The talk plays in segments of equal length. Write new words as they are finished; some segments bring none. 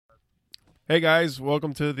Hey guys,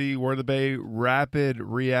 welcome to the Word of the Bay Rapid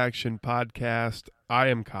Reaction Podcast. I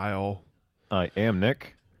am Kyle. I am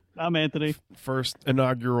Nick. I'm Anthony. First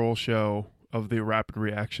inaugural show of the Rapid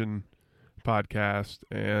Reaction Podcast,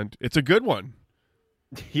 and it's a good one.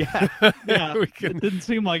 Yeah. Yeah, We can- it didn't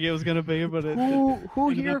seem like it was going to be, but Who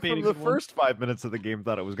ended here up being from a the good one. first 5 minutes of the game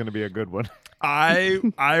thought it was going to be a good one? I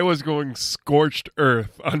was going scorched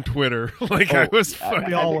earth on Twitter. I was fucking,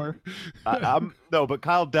 we all were. I'm no, but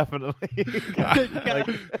Kyle definitely.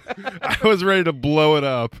 I was ready to blow it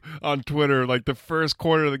up on Twitter. Like the first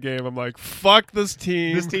quarter of the game, I'm like, "Fuck this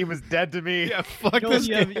team! This team is dead to me. Yeah, fuck You know, this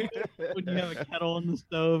when game." when you have a kettle on the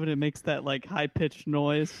stove and it makes that like high pitched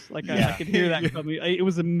noise, like I Yeah. could hear that coming. It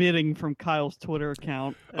was emitting from Kyle's Twitter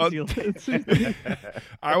account. Oh, As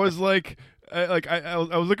I was like, I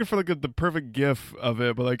was looking for the perfect gif of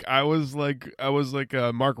it, but I was like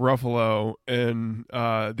Mark Ruffalo in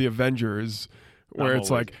the Avengers, where it's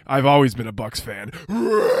like, I've always been a Bucks fan.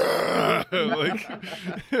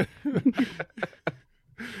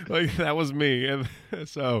 like that was me, and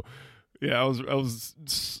so yeah, I was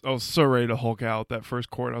so ready to Hulk out that first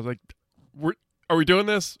quarter. I was like, Are we doing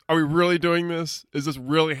this? Are we really doing this? Is this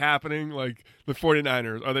really happening? Like the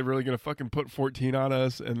 49ers, are they really going to fucking put 14 on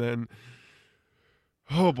us? And then,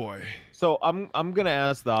 oh boy. So I'm going to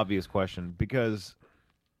ask the obvious question because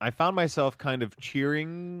I found myself kind of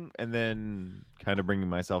cheering and then kind of bringing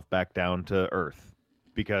myself back down to earth.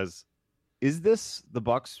 Because is this the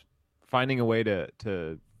Bucks finding a way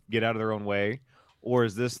to get out of their own way, or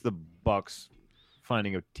is this the Bucks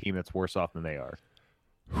finding a team that's worse off than they are?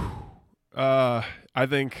 I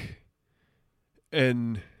think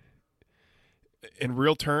in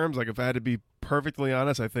real terms, like if I had to be perfectly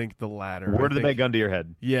honest, I think the latter. Word of the big gun to your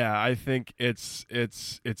head. Yeah, I think it's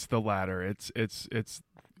the latter.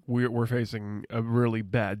 We're facing a really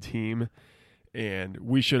bad team, and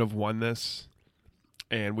we should have won this,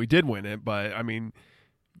 and we did win it. But I mean,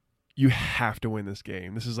 you have to win this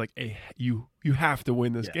game. This is like you have to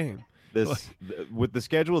win this game. With the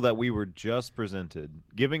schedule that we were just presented,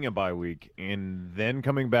 giving a bye week, and then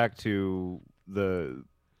coming back to the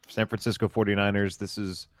San Francisco 49ers, this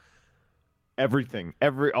is everything.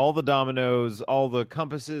 All the dominoes, all the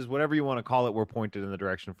compasses, whatever you want to call it, were pointed in the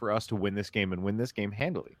direction for us to win this game and win this game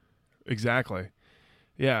handily. Exactly.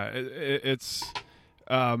 Yeah, it's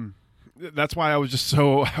that's why I was just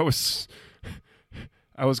so I was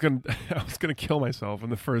gonna kill myself in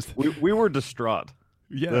the first. We were distraught.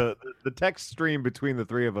 Yeah, the text stream between the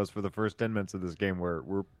three of us for the first 10 minutes of this game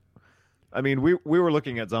we were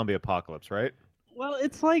looking at zombie apocalypse, right? Well,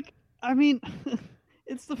 it's like, I mean,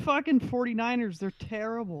 it's the fucking 49ers. They're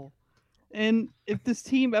terrible. And if this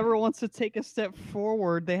team ever wants to take a step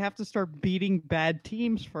forward, they have to start beating bad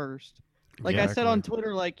teams first. Like I said on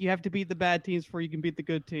Twitter, like you have to beat the bad teams before you can beat the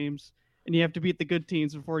good teams, and you have to beat the good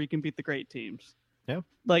teams before you can beat the great teams. Yeah.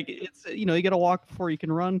 Like it's, you got to walk before you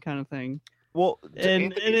can run kind of thing. Well,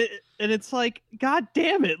 and it's like, God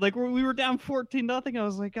damn it! Like we were down 14-0. I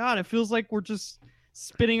was like, God, it feels like we're just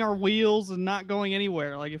spinning our wheels and not going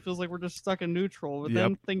anywhere. Like it feels like we're just stuck in neutral. But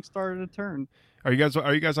then things started to turn. Are you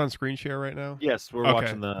guys on screen share right now? Yes, we're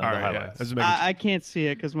watching the highlights. Yeah. I can't see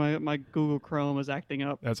it because my Google Chrome is acting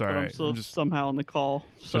up. That's all right. I'm still somehow on the call.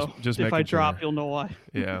 So just if I drop, sure. you'll know why.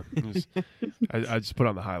 Yeah, I just put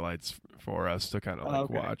on the highlights for us to kind of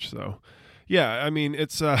Okay. watch. So, yeah, I mean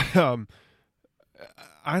it's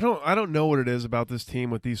I don't know what it is about this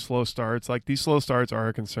team with these slow starts. Like these slow starts are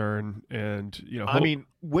a concern, and I mean,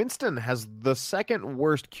 Winston has the second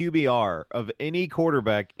worst QBR of any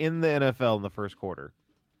quarterback in the NFL in the first quarter.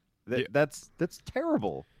 That's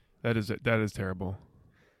terrible. That is terrible.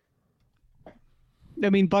 I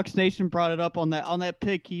mean, Bucks Nation brought it up on that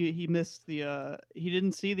pick. He missed the he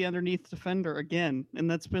didn't see the underneath defender again, and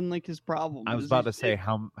that's been like his problem. I was about to say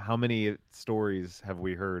how many stories have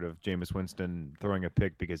we heard of Jameis Winston throwing a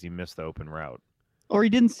pick because he missed the open route, or he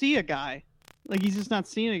didn't see a guy, like he's just not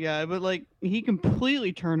seeing a guy. But like he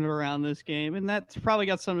completely turned it around this game, and that's probably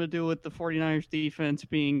got something to do with the 49ers defense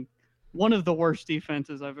being one of the worst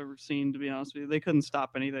defenses I've ever seen. To be honest with you, they couldn't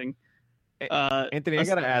stop anything. Anthony, I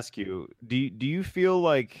gotta ask you: Do you feel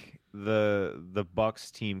like the Bucks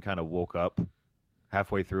team kind of woke up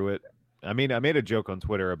halfway through it? I mean, I made a joke on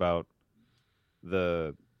Twitter about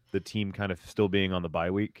the team kind of still being on the bye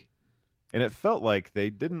week, and it felt like they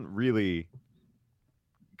didn't really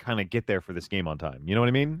kind of get there for this game on time. You know what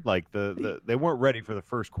I mean? Like they weren't ready for the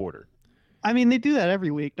first quarter. I mean, they do that every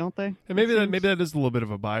week, don't they? And maybe that is a little bit of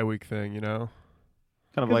a bye week thing, Kind of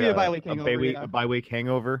Could like be a bye week hangover, a bye week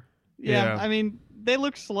hangover. Yeah, Yeah. I mean, they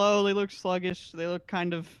look slow. They look sluggish. They look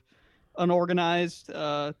kind of unorganized.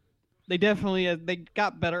 They definitely they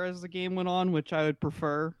got better as the game went on, which I would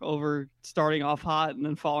prefer over starting off hot and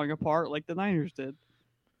then falling apart like the Niners did.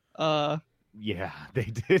 Yeah, they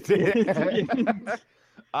did.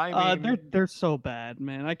 I mean, they're so bad,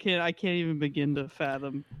 man. I can't even begin to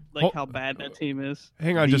fathom how bad that team is.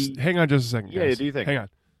 Hang on just a second, guys. Yeah, do you think? Hang on.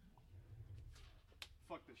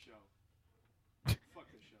 Fuck this show. Fuck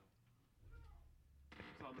this show.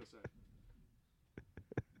 That's all I'm gonna say.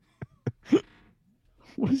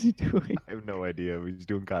 What is he doing? I have no idea. He's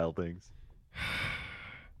doing Kyle things.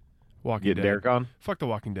 Walking Get Dead. Derek on? Fuck The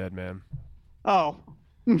Walking Dead, man. Oh.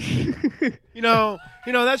 You know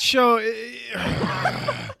that show.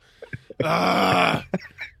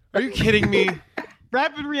 Are you kidding me?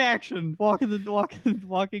 Rapid reaction.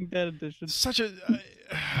 Walking Dead edition. Such a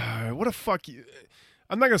what a fuck you.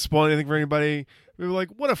 I'm not gonna spoil anything for anybody. We were like,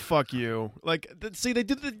 what a fuck you. Like, see, they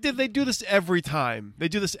do this every time. They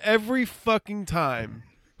do this every fucking time.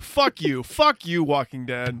 Fuck you, Walking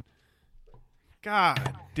Dead.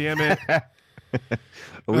 God damn it. Are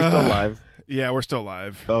we still live? Yeah, we're still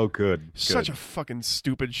live. Oh, good. Such a fucking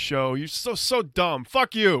stupid show. You're so dumb.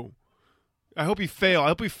 Fuck you. I hope you fail. I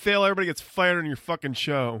hope you fail. Everybody gets fired on your fucking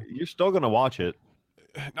show. You're still gonna watch it.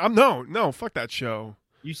 No. Fuck that show.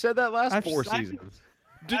 You said that last 4 seasons.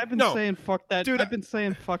 I've been saying fuck that. Dude, I've been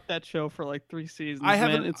saying fuck that show for like 3 seasons.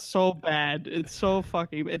 Man, it's so bad. It's so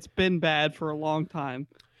fucking. It's been bad for a long time.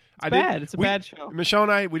 It's a bad show. Michelle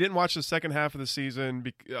and I, we didn't watch the second half of the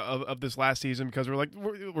season of this last season because we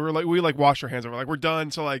washed our hands over. Like, we're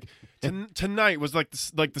done. So like tonight was like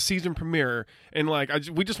the season premiere, and like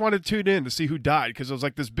we just wanted to tune in to see who died because it was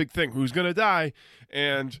like this big thing. Who's gonna die?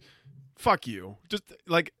 And fuck you. Just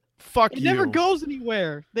like. Fuck you. It never goes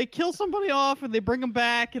anywhere. They kill somebody off and they bring them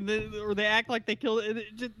back, or they act like they killed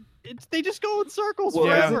it. They just go in circles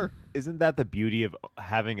forever. Isn't that the beauty of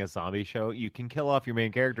having a zombie show? You can kill off your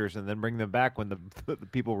main characters and then bring them back when the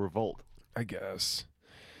people revolt. I guess.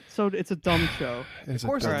 So it's a dumb show. Of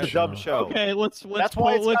course, it's a dumb show. Okay, let's. That's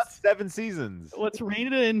why it's got 7 seasons. Let's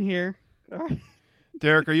rein it in here. All right.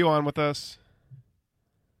 Derek, are you on with us?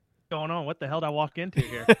 Going on? What the hell did I walk into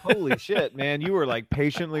here? Holy shit, man! You were like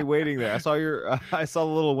patiently waiting there. I saw the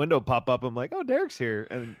little window pop up. I'm like, oh, Derek's here,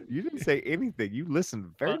 and you didn't say anything. You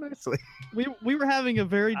listened very nicely. We were having a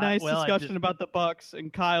very nice discussion about the Bucks,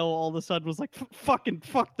 and Kyle all of a sudden was like, fuck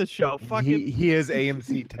the show. He has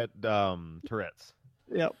AMC Tourette's.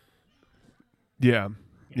 Yep.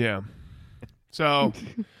 Yeah. So,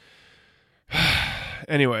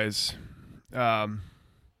 anyways,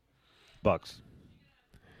 Bucks.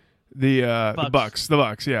 The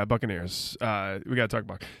Bucks, yeah, Buccaneers. We gotta talk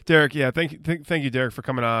about Derek. Yeah, thank you, Derek, for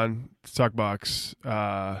coming on to talk Bucks.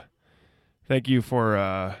 Thank you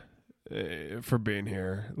for being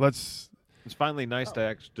here. It's finally nice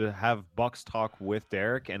to have Bucks talk with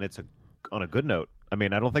Derek, and it's on a good note. I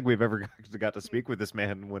mean, I don't think we've ever got to speak with this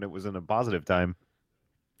man when it was in a positive time.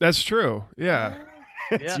 That's true. Yeah.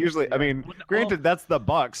 It's usually, I mean, granted, that's the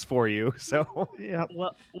Bucks for you. So yeah.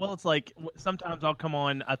 Well, it's like sometimes I'll come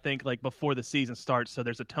on. I think like before the season starts, so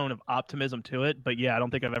there's a tone of optimism to it. But yeah, I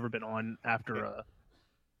don't think I've ever been on after a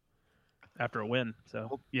win.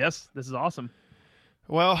 So yes, this is awesome.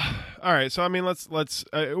 Well, all right. So I mean, let's.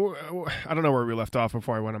 I don't know where we left off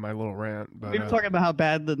before I went on my little rant. But we were talking about how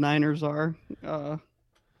bad the Niners are,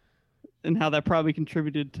 and how that probably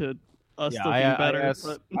contributed to. I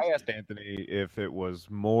asked Anthony if it was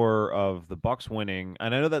more of the Bucks winning,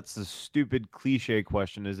 and I know that's a stupid cliche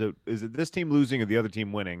question. Is it this team losing or the other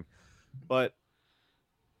team winning? But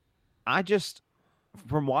I just,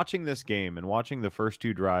 from watching this game and watching the first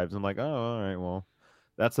 2 drives, I'm like, oh, all right, well,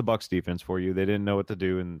 that's the Bucks defense for you. They didn't know what to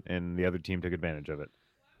do, and the other team took advantage of it.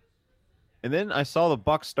 And then I saw the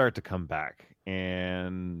Bucks start to come back,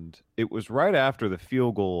 and it was right after the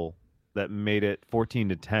field goal that made it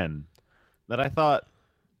 14-10. That I thought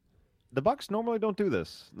the Bucks normally don't do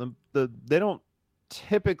this. They don't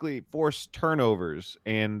typically force turnovers,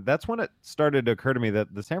 and that's when it started to occur to me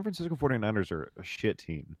that the San Francisco 49ers are a shit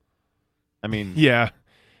team. I mean, yeah.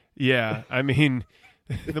 I mean,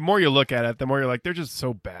 the more you look at it, the more you're like, they're just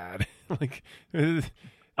so bad. Like,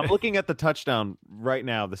 I'm looking at the touchdown right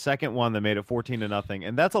now, the second one that made it 14-0,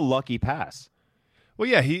 and that's a lucky pass. Well,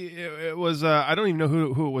 yeah, it was. I don't even know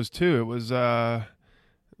who it was to. It was.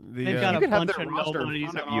 They've got you a could have bunch their of roster in nobodies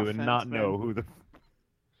front of on you offense, and not man. know who the.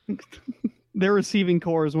 Their receiving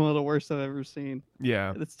core is one of the worst I've ever seen.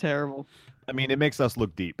 Yeah, it's terrible. I mean, it makes us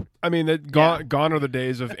look deep. I mean, gone are the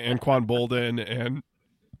days of Anquan Bolden and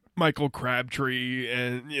Michael Crabtree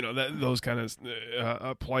and those kind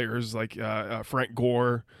of players like Frank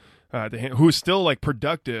Gore, who's still like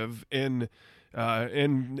productive in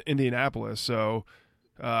Indianapolis. So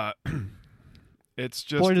It's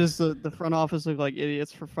just. Boy, does the front office look like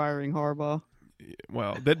idiots for firing Harbaugh.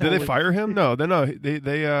 Well, did they fire him? No, they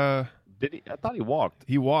Did he? I thought he walked.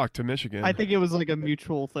 He walked to Michigan. I think it was like a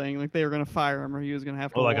mutual thing. Like they were going to fire him, or he was going to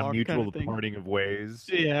have to like walk. a mutual kind of parting of ways.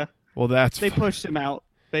 Yeah. Well, they pushed him out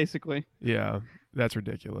basically. Yeah, that's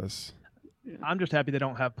ridiculous. Yeah. I'm just happy they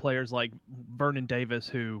don't have players like Vernon Davis,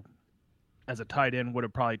 who, as a tight end, would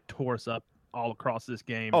have probably tore us up all across this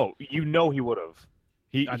game. Oh, he would have.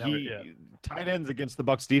 Tight ends against the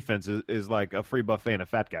Bucs defense is like a free buffet and a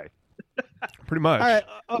fat guy. Pretty much. All right.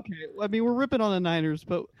 Okay. I mean, we're ripping on the Niners,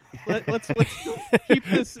 but let's keep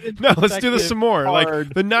this. In no, let's do this some more. Hard.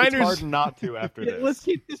 Like the Niners. It's hard not to after this. Let's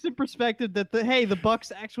keep this in perspective. That the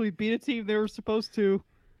Bucs actually beat a team they were supposed to.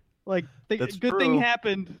 Like, That's good true. thing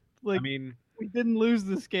happened. Like, I mean, we didn't lose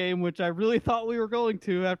this game, which I really thought we were going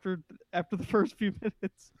to after the first few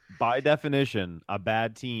minutes. by definition, a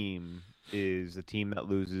bad team is a team that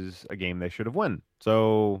loses a game they should have won.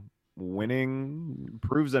 So winning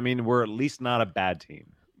proves, we're at least not a bad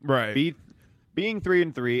team. Right. Being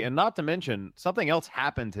 3-3, and not to mention something else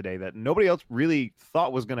happened today that nobody else really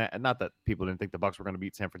thought was gonna. Not that people didn't think the Bucs were gonna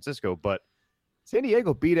beat San Francisco, but San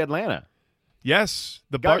Diego beat Atlanta. Yes,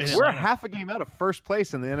 the Guys, Bucs. we're half a game out of first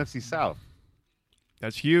place in the NFC South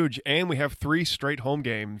That's huge, and we have 3 straight home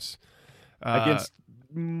games against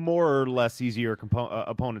more or less easier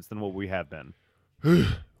opponents than what we have been.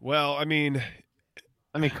 Well,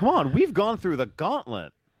 come on, we've gone through the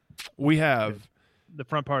gauntlet. we have. The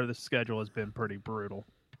front part of the schedule has been pretty brutal.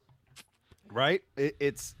 Right?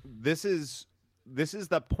 This is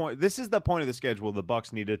the point. This is the point of the schedule the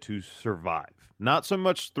Bucs needed to survive, not so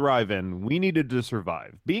much thrive in. We needed to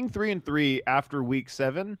survive. Being 3-3 after week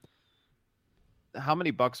 7. How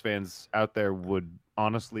many Bucs fans out there would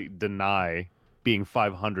honestly deny being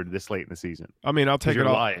 500 this late in the season? I'll take it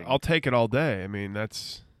all. Lying. I'll take it all day.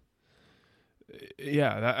 That's.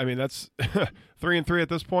 Yeah, that's 3-3 at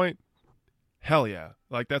this point. Hell yeah!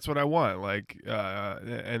 Like that's what I want.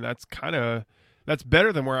 And that's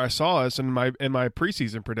better than where I saw us in my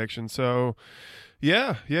preseason prediction. So,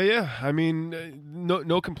 yeah.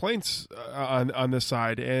 No complaints on this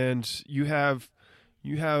side. And you have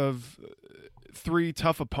 3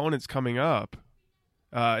 tough opponents coming up,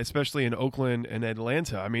 especially in Oakland and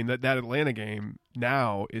Atlanta. That Atlanta game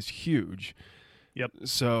now is huge. Yep.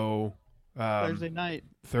 So. Thursday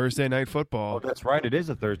night football. Oh, that's right. It is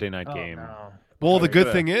a Thursday night game. No. Well, the good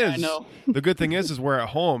Yeah. thing is, I know. the good thing is we're at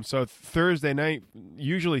home, so Thursday night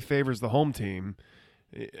usually favors the home team.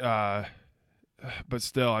 But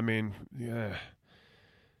still, yeah.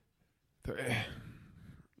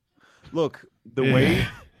 Look, the way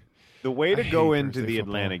I to go hate into Thursday the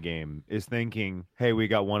football. Atlanta game is thinking, "Hey, we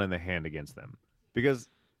got one in the hand against them," because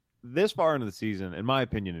this far into the season, in my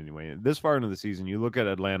opinion anyway, this far into the season, you look at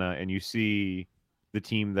Atlanta and you see the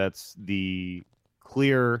team that's the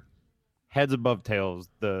clear heads above tails,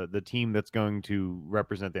 the team that's going to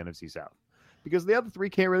represent the NFC South. Because the other 3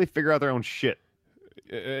 can't really figure out their own shit.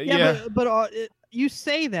 Yeah, but you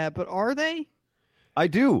say that, but are they? I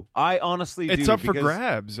do. I honestly do. it's up for because-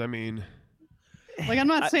 grabs. Like, I'm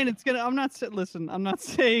not saying it's gonna. Listen, I'm not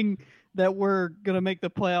saying that we're gonna make the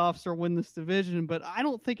playoffs or win this division, but I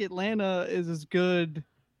don't think Atlanta is as good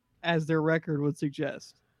as their record would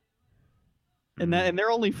suggest. And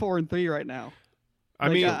they're only 4-3 right now. I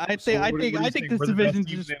think this division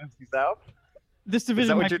This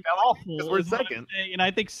division might you're be telling me? awful. 'Cause we're is what I'm second. saying, and I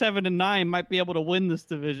think 7-9 might be able to win this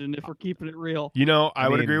division if we're keeping it real. I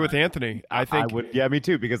would agree with Anthony. I think I would. Yeah, me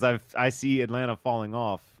too. Because I see Atlanta falling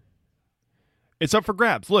off. it's up for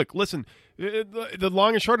grabs. Look, listen. The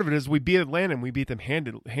long and short of it is we beat Atlanta and we beat them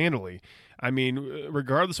handily.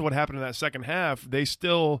 Regardless of what happened in that second half, they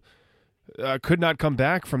still could not come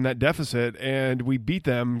back from that deficit, and we beat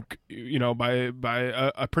them,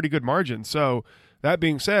 by a pretty good margin. So that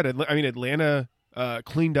being said, Atlanta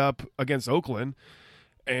cleaned up against Oakland,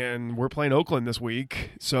 and we're playing Oakland this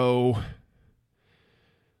week. So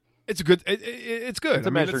it's good. It's good. It's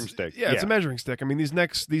a measuring stick. Yeah, it's a measuring stick. These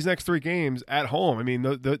next 3 games at home.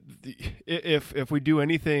 If we do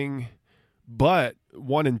anything but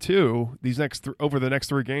 1 and 2, over the next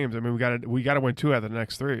 3 games, we got to win 2 out of the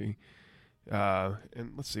next 3.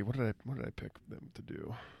 And let's see, what did I pick them to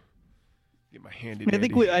do? Get my handy.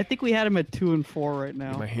 I think we had them at 2-4 right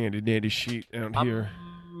now. Get my handy dandy sheet out here.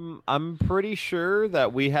 I'm pretty sure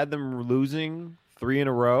that we had them losing 3 in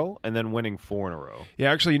a row and then winning 4 in a row.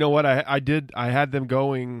 Yeah, actually, you know what? I did. I had them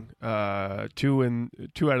going 2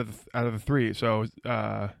 out of the 3. So,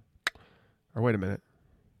 or wait a minute.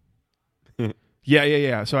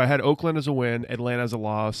 Yeah. So I had Oakland as a win, Atlanta as a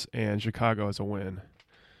loss, and Chicago as a win.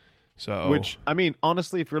 So, which, I mean,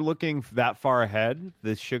 honestly, if you're looking that far ahead,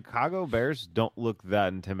 the Chicago Bears don't look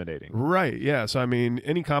that intimidating. right, yeah. So, I mean,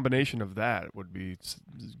 any combination of that would be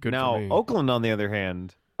good Now, for me. Oakland, on the other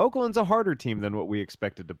hand, Oakland's a harder team than what we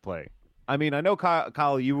expected to play. I mean, I know,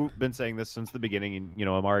 Kyle, you've been saying this since the beginning, and,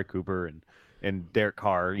 Amari Cooper and Derek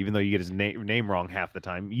Carr, even though you get his name wrong half the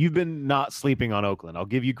time, you've been not sleeping on Oakland. I'll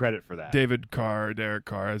give you credit for that. David Carr, Derek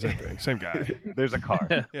Carr, same guy. There's a Carr.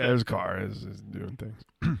 Yeah, there's a Carr is doing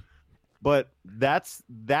things. But that's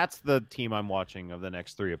the team I'm watching of the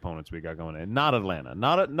next three opponents we got going in. Not Atlanta.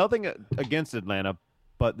 Nothing against Atlanta,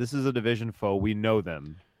 but this is a division foe. We know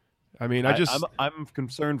them. I mean, I'm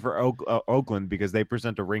concerned for Oakland because they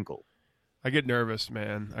present a wrinkle. I get nervous,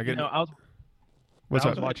 man. I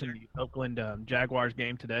was watching the Oakland Jaguars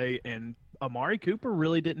game today, and Amari Cooper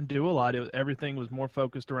really didn't do a lot. Everything was more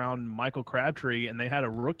focused around Michael Crabtree, and they had a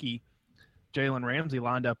rookie, Jalen Ramsey,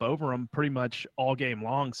 lined up over him pretty much all game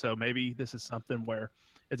long. So maybe this is something where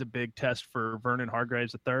it's a big test for Vernon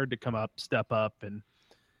Hargraves III to come up, step up, and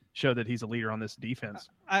show that he's a leader on this defense.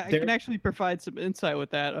 I can actually provide some insight with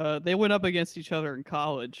that. They went up against each other in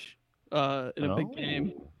college in a big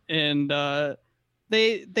game, and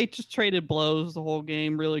they just traded blows the whole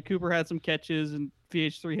game. Really, Cooper had some catches, and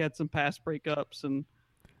VH3 had some pass breakups, and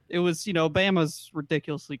it was, Bama's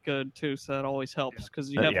ridiculously good too, so that always helps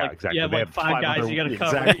because you have exactly. you have They like have five guys you got to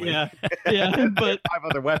cover. exactly. Yeah, but 5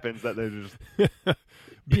 other weapons that they just.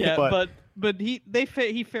 yeah, but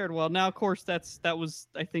he fared well. Now, of course, that was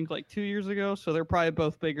I think like 2 years ago, so they're probably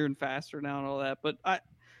both bigger and faster now and all that. But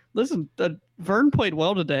listen, Vern played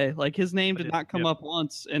well today. Like his name did not come up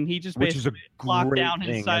once, and he just basically locked down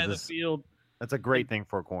his side of the field. That's a great thing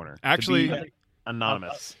for a corner. Actually,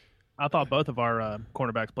 anonymous. I thought both of our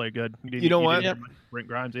cornerbacks played good. You know what? Brent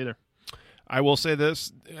Grimes either. I will say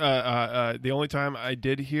this: the only time I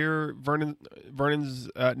did hear Vernon's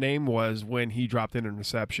name was when he dropped in an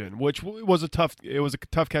interception, which was a tough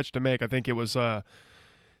catch to make. I think it was. I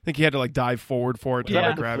think he had to like dive forward for it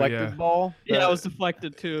to grab it. Yeah, ball. Yeah, it was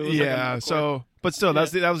deflected too. Yeah, but still,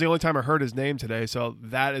 that was the only time I heard his name today. So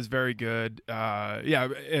that is very good. Yeah,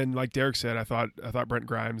 and like Derek said, I thought Brent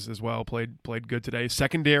Grimes as well played good today.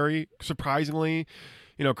 Secondary, surprisingly.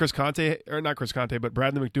 Chris Conte, or not Chris Conte, but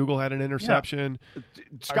Bradley McDougall had an interception. Yeah.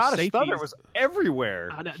 Scottish Thunder was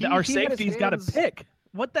everywhere. Our safety's got a pick.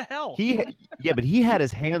 What the hell? But he had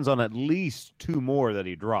his hands on at least 2 more that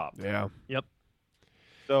he dropped. Yeah. Yep.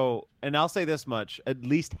 So, and I'll say this much: at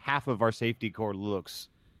least half of our safety core looks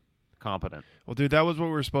competent. Well, dude, that was what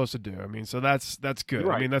we were supposed to do. I mean, so that's good.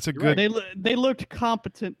 Right. I mean, that's a good. They looked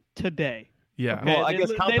competent today. Yeah. Okay, well, I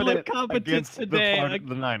guess they look competent against today.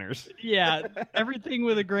 the Niners. Yeah, everything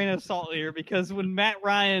with a grain of salt here, because when Matt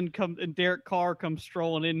Ryan and Derek Carr come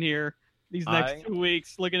strolling in here these next 2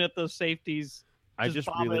 weeks, looking at those safeties, just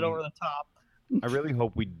bomb it over the top. I really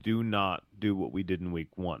hope we do not do what we did in week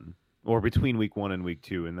 1 or between week 1 and week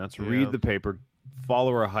 2, and that's read the paper,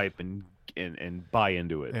 follow our hype, and buy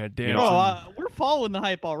into it. Yeah, we're following the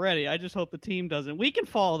hype already. I just hope the team doesn't. We can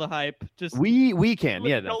follow the hype. Just we can.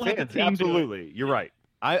 Yeah, don't let the team absolutely. You're right.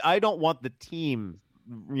 I don't want the team,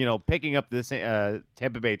 picking up this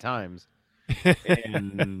Tampa Bay Times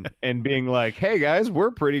and being like, "Hey guys, we're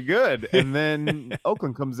pretty good," and then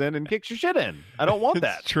Oakland comes in and kicks your shit in. I don't want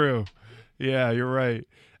that. It's true. Yeah, you're right.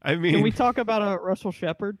 I mean, can we talk about Russell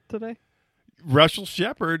Shepard today? Russell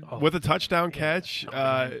Shepard with a touchdown catch.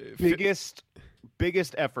 Biggest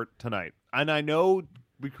effort tonight. And I know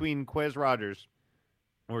between Quez Rogers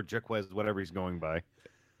or Jaquez, whatever he's going by,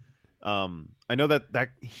 I know that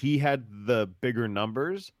he had the bigger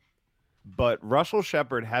numbers, but Russell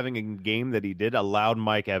Shepard having a game that he did allowed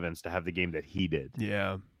Mike Evans to have the game that he did.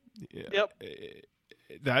 Yeah. Yep.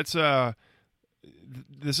 That's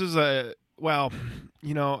this is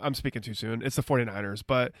I'm speaking too soon. It's the 49ers,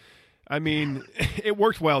 but I mean, it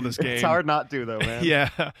worked well this game. It's hard not to, though, man.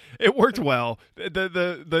 Yeah, it worked well.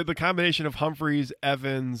 The combination of Humphreys,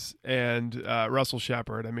 Evans, and Russell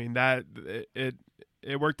Shepard. I mean, that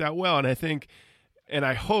it worked out well, and I think, and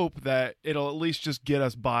I hope that it'll at least just get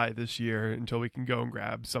us by this year until we can go and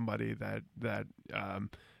grab somebody that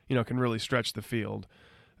can really stretch the field.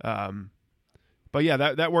 But yeah,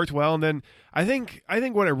 that worked well. And then I think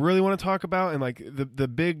what I really want to talk about, and like the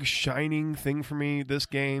big shining thing for me this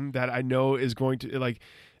game that I know is going to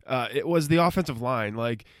it was the offensive line.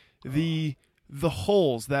 Like the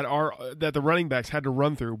holes that the running backs had to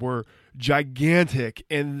run through were gigantic,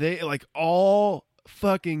 and they like all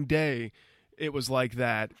fucking day it was like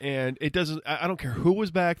that. And it doesn't. I don't care who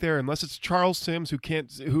was back there, unless it's Charles Sims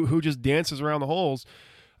who just dances around the holes.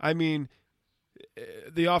 I mean,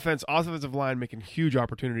 the offensive line making huge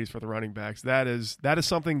opportunities for the running backs. That is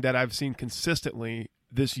something that I've seen consistently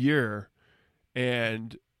this year,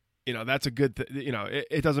 and that's a good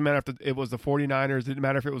it doesn't matter if it was the 49ers, didn't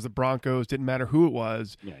matter if it was the Broncos, didn't matter who it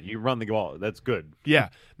was. Yeah, you run the ball. That's good. Yeah,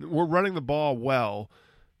 we're running the ball well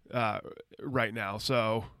right now.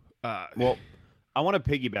 So, well, I want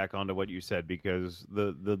to piggyback onto what you said, because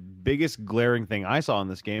the biggest glaring thing I saw in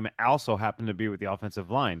this game also happened to be with the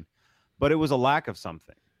offensive line, but it was a lack of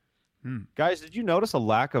something. Guys, did you notice a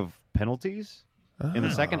lack of penalties in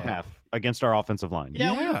the second half against our offensive line?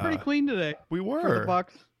 Yeah, we were pretty clean today. We were. For the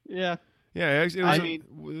Bucs. Yeah. Yeah, they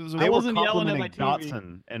were complimenting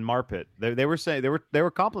Dotson and Marpet. They were saying they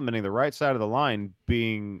were complimenting the right side of the line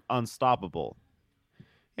being unstoppable.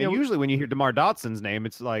 And usually when you hear DeMar Dotson's name,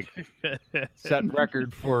 it's like set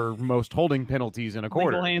record for most holding penalties in a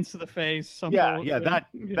quarter. Legal hands to the face.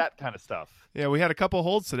 That kind of stuff. Yeah, we had a couple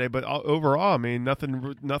holds today, but overall, I mean,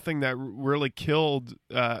 nothing that really killed.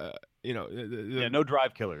 No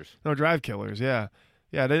drive killers. No drive killers. Yeah.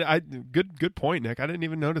 Yeah, good point, Nick. I didn't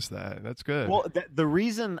even notice that. That's good. Well, the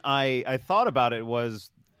reason I thought about it was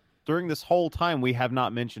during this whole time we have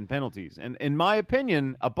not mentioned penalties. And in my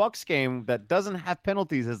opinion, a Bucs game that doesn't have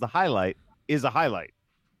penalties as the highlight is a highlight.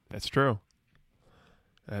 That's true.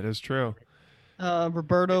 That is true.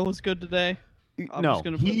 Roberto was good today.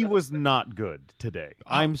 He was not good today.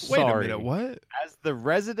 I'm sorry. Wait a minute, what? As the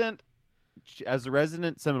resident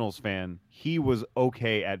Seminoles fan, he was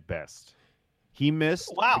okay at best. He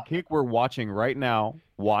missed the kick we're watching right now,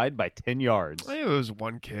 wide by 10 yards. It was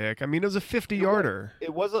one kick. I mean, it was a 50-yarder.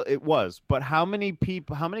 It was. But how many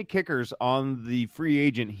kickers on the free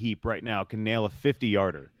agent heap right now can nail a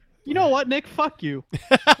 50-yarder? You know what, Nick? Fuck you.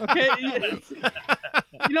 Okay. I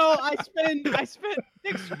spent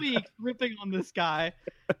 6 weeks ripping on this guy,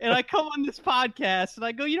 and I come on this podcast and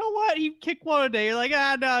I go, you know what? He kicked one a day. You're like,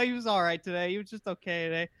 no, he was all right today. He was just okay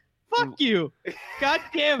today. Fuck you! God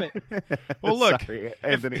damn it! Well, look, sorry,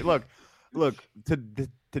 Anthony. Look.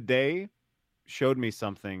 Today showed me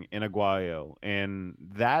something in Aguayo, and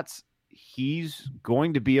that's he's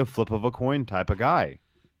going to be a flip of a coin type of guy,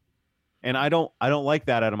 and I don't like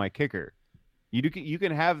that out of my kicker. You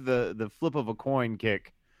can have the flip of a coin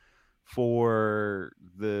kick for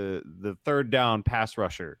the third down pass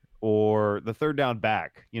rusher or the third down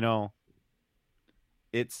back.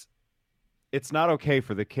 It's not okay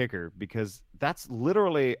for the kicker, because that's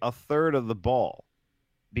literally a third of the ball,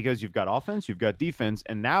 because you've got offense, you've got defense,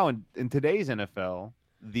 and now in today's NFL,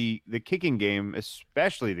 the kicking game,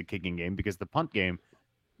 especially the kicking game, because the punt game,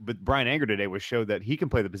 but Brian Anger today showed that he can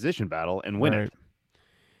play the position battle and win it.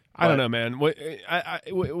 I don't know, man. When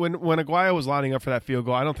Aguayo was lining up for that field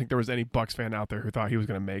goal, I don't think there was any Bucs fan out there who thought he was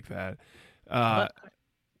going to make that. Go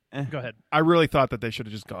ahead. I really thought that they should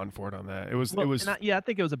have just gone for it on that. I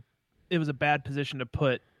think it was a bad position to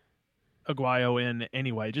put Aguayo in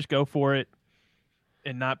anyway. Just go for it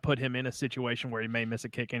and not put him in a situation where he may miss a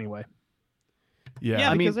kick anyway.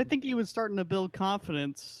 Yeah, because I think he was starting to build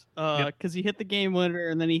confidence because he hit the game winner,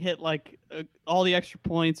 and then he hit all the extra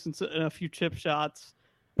points and a few chip shots.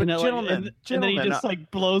 But and then he just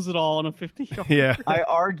blows it all on a 50-yard. Yeah. I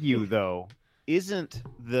argue, though, isn't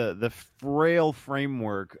the frail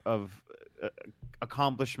framework of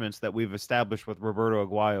accomplishments that we've established with Roberto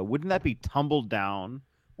Aguayo, wouldn't that be tumbled down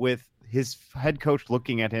with his head coach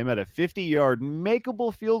looking at him at a 50-yard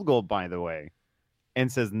makeable field goal, by the way,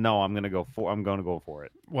 and says, "No, I'm going to go for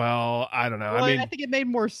it." Well, I don't know. Well, I think it made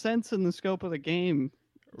more sense in the scope of the game,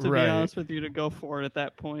 to be honest with you, to go for it at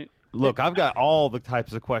that point. Look, I've got all the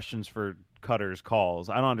types of questions for Cutter's calls.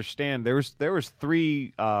 I don't understand. There was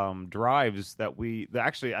 3 drives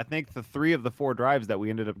that I think the 3 of the 4 drives that we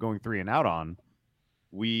ended up going 3 and out on,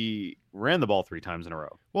 we ran the ball 3 times in a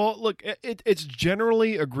row. Well, look, it's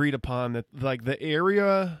generally agreed upon that the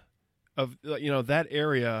area of that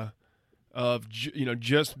area of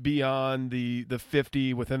just beyond the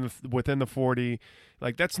 50 within the 40,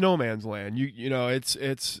 that's no man's land.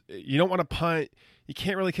 It's you don't want to punt. You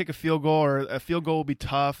can't really kick a field goal, or a field goal will be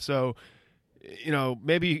tough. So,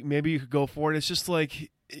 maybe you could go for it. It's just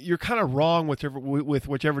you're kind of wrong with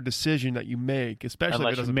whichever decision that you make, especially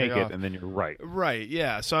unless if it doesn't you make pay it off. and then you're right. Right.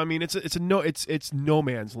 Yeah. So I mean, it's no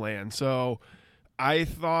man's land. So I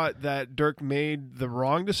thought that Dirk made the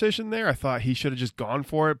wrong decision there. I thought he should have just gone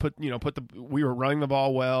for it. We were running the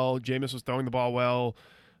ball well. Jameis was throwing the ball well.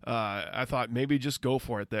 I thought maybe just go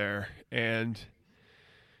for it there, and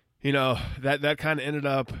that kind of ended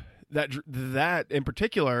up. That in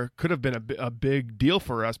particular could have been a big deal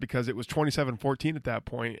for us, because it was 27-14 at that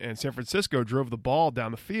point, and San Francisco drove the ball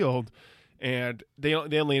down the field, and they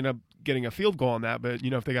only end up getting a field goal on that. But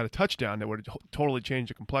if they got a touchdown, that would have totally changed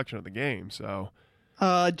the complexion of the game. So.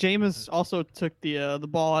 Jameis also took the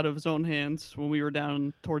ball out of his own hands when we were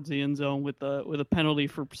down towards the end zone with a penalty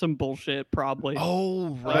for some bullshit, probably.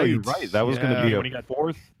 Oh, right. Oh, you're right. That was going to be When he a got-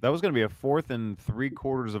 fourth. That was going to be a 4th and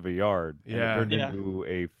 3/4 of a yard. And Yeah. it turned Yeah. into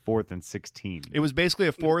a 4th and 16. It was basically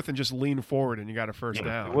a fourth and just lean forward and you got a first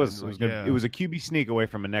down. It was. And, It was a QB sneak away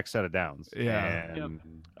from a next set of downs. Yeah. And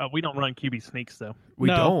We don't run QB sneaks though. We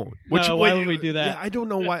No. don't. No, why would we do that? Yeah, I don't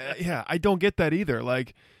know why. Yeah, I don't get that either.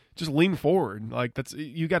 Like, just lean forward. Like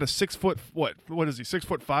you got a 6 foot what is he?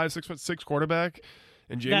 6'5", 6'6" quarterback,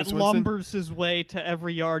 and Jameis That Winston. lumbers his way to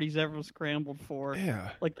every yard he's ever scrambled for. Yeah,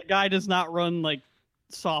 Like the guy does not run like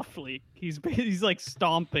softly. He's like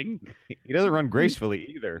stomping. he doesn't run gracefully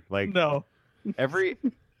either. Like No.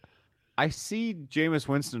 I see Jameis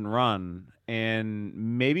Winston run, and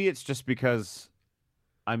maybe it's just because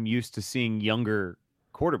I'm used to seeing younger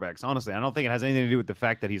quarterbacks. Honestly, I don't think it has anything to do with the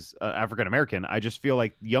fact that he's African American. I just feel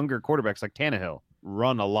like younger quarterbacks like Tannehill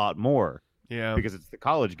run a lot more yeah. because it's the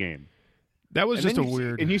college game. That was And just then a you see-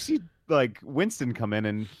 weird. and you see like Winston come in,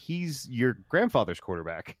 and he's your grandfather's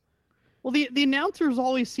quarterback. Well, the announcers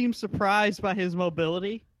always seem surprised by his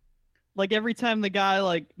mobility. Like every time the guy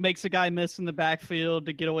like makes a guy miss in the backfield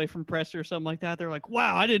to get away from pressure or something like that, they're like,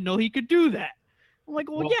 "Wow, I didn't know he could do that." I'm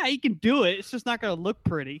like, "Well, yeah, he can do it. It's just not going to look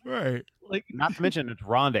pretty." Right. Like, Not to mention it's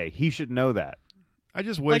Rondé. He should know that. I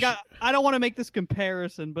just wish. like I don't want to make this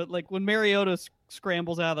comparison, but like when Mariota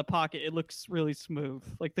scrambles out of the pocket, it looks really smooth.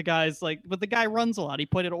 Like the guy's like, but the guy runs a lot. He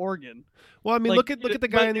played at Oregon. well, I mean, Like, look at the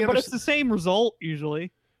guy in the but other. it's the same result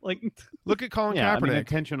usually. Like, Look at Colin Yeah, Kaepernick. I mean,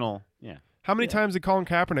 intentional. Yeah. How many Yeah. times did Colin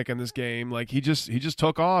Kaepernick in this game? Like he just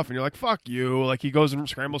took off, and you're like, "Fuck you!" Like he goes and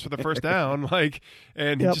scrambles for the first down, like,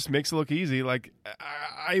 and he Yep. just makes it look easy. Like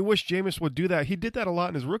I wish Jameis would do that. He did that a lot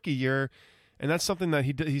in his rookie year, and that's something that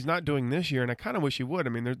he's not doing this year. And I kind of wish he would. I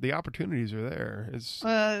mean, the opportunities are there. It's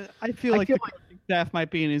I feel like the coaching staff might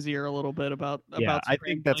be in his ear a little bit about I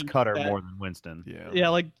think that's scrambling Cutter like that. more than Winston. yeah. Yeah,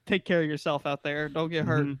 like take care of yourself out there. Don't get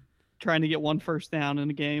hurt Mhm. trying to get one first down in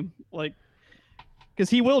a game. Like, because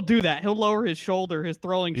he will do that. He'll lower his shoulder, his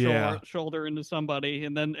throwing Yeah. shoulder into somebody,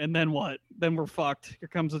 and then what? Then we're fucked. Here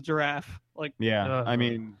comes a giraffe. Like, Yeah, I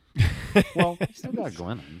mean, well, he still got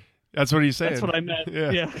Glennon. That's what he's saying. that's what I meant.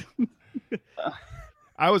 Yeah. Yeah.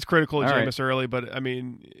 I was critical of All right. Jameis early, but I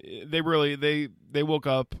mean, they really they woke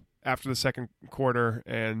up after the second quarter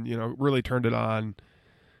and really turned it on.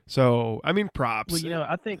 So I mean, props. Well,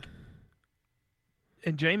 I think,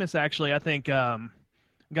 and Jameis actually, I think, got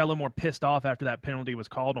a little more pissed off after that penalty was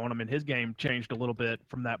called on him, and his game changed a little bit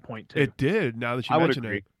from that point too. It did. Now that you I would mention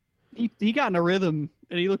agree. it, He got in a rhythm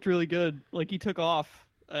and he looked really good. Like he took off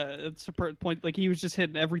at a point. Like he was just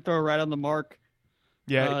hitting every throw right on the mark.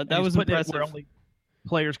 yeah, That He's was putting it impressive. where only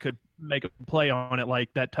players could make a play on it,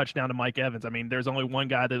 like that touchdown to Mike Evans. I mean, there's only one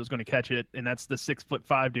guy that was going to catch it, and that's the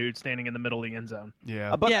 6'5" dude standing in the middle of the end zone.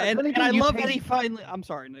 yeah. But yeah, and then again, I you love pay- that he finally. I'm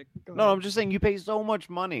sorry, Nick. Go No, ahead. I'm just saying you pay so much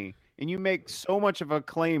money and you make so much of a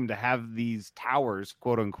claim to have these towers,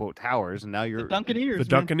 quote unquote towers, and now you're The Buccaneers.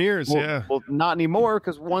 The Buccaneers, well, yeah, well, not anymore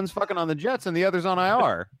because one's fucking on the Jets and the other's on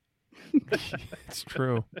IR. it's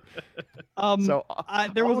true. So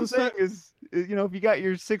there all was I'm a saying is, if you got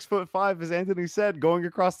your 6'5", as Anthony said, going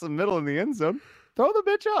across the middle in the end zone, throw the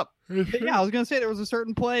bitch up. Yeah, I was gonna say there was a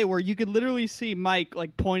certain play where you could literally see Mike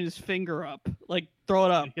like point his finger up, like throw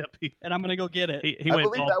it up, Yep, and I'm gonna go get it. he I went.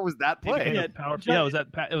 believe all- that was that he became play. Yeah, a power. John-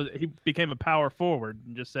 Yeah, he became a power forward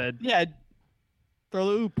and just said, Yeah, throw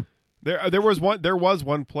the oop. There was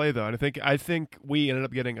one play though, and I think we ended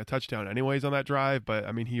up getting a touchdown anyways on that drive. But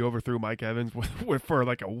I mean, he overthrew Mike Evans for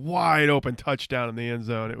like a wide open touchdown in the end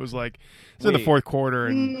zone. It was like it's in the Wait. fourth quarter,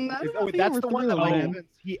 and I don't know Oh, if he that's the one that overthrew Mike it. Evans,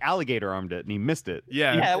 he alligator armed it and he missed it.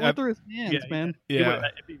 yeah, Yeah, it I- went through his hands, Yeah, man.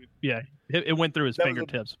 it went through his That was a-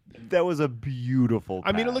 fingertips. That was a beautiful.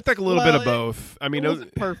 I mean, it pass. looked like a little Well, bit of both. I mean, it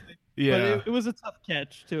wasn't perfect. yeah, But it was a tough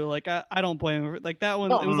catch too. Like I don't blame him. Like that one,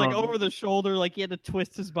 No, it was no, like no. over the shoulder. Like he had to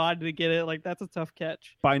twist his body to get it. Like that's a tough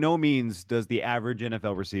catch. By no means does the average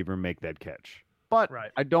NFL receiver make that catch. But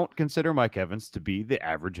Right. I don't consider Mike Evans to be the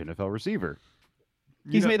average NFL receiver.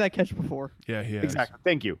 He's made that catch before. yeah, he has. Exactly.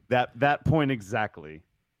 Thank you. That point exactly.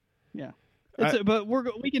 That's it, but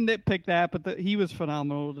we can nitpick that. But he was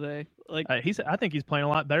phenomenal today. Like I think he's playing a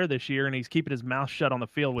lot better this year, and he's keeping his mouth shut on the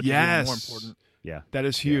field, which Yes. is even more important. Yeah. That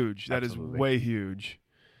is huge. That is absolutely. way huge.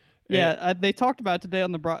 yeah, they talked about it today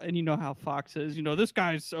on the and you know how Fox is. You know this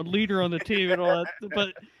guy's a leader on the team and all that.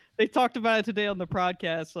 But they talked about it today on the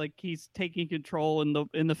broadcast. Like he's taking control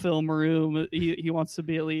in the film room. He wants to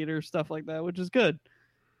be a leader, stuff like that, which is good.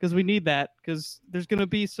 because we need that. Because there's going to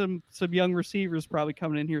be some young receivers probably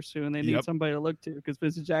coming in here soon. They need somebody to look to because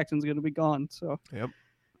Vincent Jackson's going to be gone. So. Yep.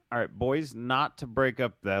 All right, boys, not to break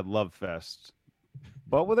up that love fest,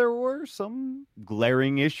 but there were some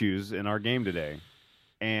glaring issues in our game today.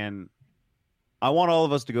 And I want all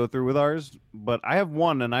of us to go through with ours, but I have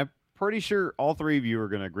one, and I'm pretty sure all three of you are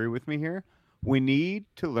going to agree with me here. We need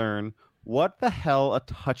to learn what the hell a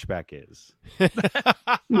touchback is.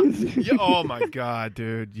 Oh, my God,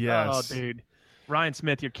 dude. Yes. Oh, dude. Ryan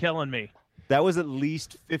Smith, you're killing me. That was at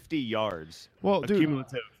least 50 yards. Well, dude,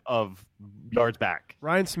 cumulative of yards back.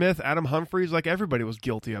 Ryan Smith, Adam Humphries, like everybody was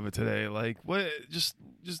guilty of it today. Like, what? Just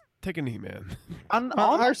take a knee, man.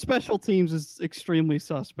 Our special teams is extremely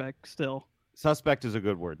suspect still. Suspect is a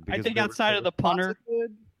good word. I think outside of the punter.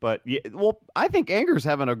 But yeah, well, I think Anger's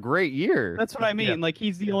having a great year. That's what I mean. Yeah. Like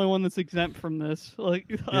he's the only one that's exempt from this.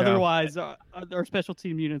 Like otherwise, our special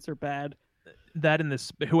team units are bad. That and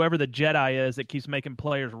this, whoever the Jedi is that keeps making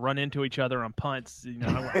players run into each other on punts. You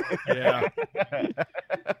know, yeah.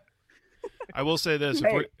 I will say this: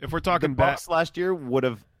 if we're talking the Bucs last year would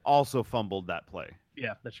have also fumbled that play.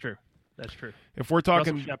 Yeah, that's true. That's true. If we're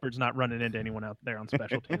talking, Russell Shepard's not running into anyone out there on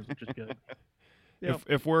special teams, which is good. Yep.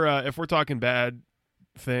 If we're talking bad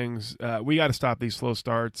things, we got to stop these slow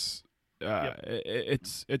starts.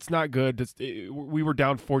 It's not good. We were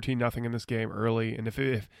down 14-0 in this game early, and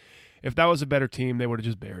if that was a better team, they would have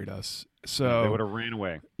just buried us. So they would have ran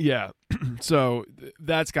away. Yeah. So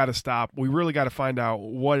that's got to stop. We really got to find out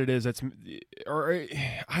what it is or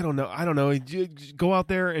I don't know. Go out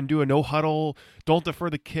there and do a no huddle. Don't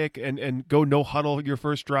defer the kick and go no huddle your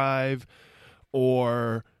first drive,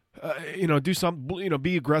 or do something.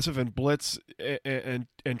 Be aggressive and blitz and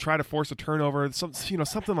try to force a turnover.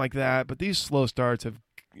 Something like that. But these slow starts have.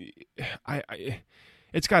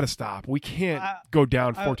 It's got to stop. We can't go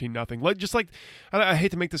down 14-0. Just like I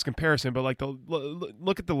hate to make this comparison, but like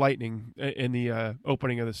look at the Lightning in the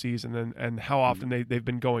opening of the season and how often they've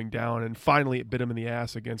been going down, and finally it bit them in the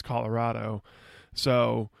ass against Colorado.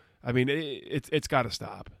 So I mean, it's got to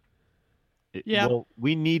stop. Well,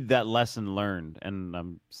 we need that lesson learned, and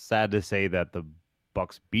I'm sad to say that the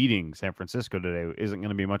Bucs beating San Francisco today isn't going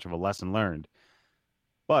to be much of a lesson learned,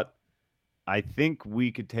 but I think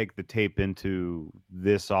we could take the tape into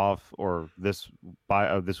this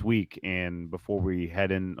week, and before we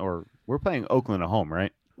head in, or we're playing Oakland at home,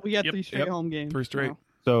 right? We got 3 straight home games. 3 straight. Now.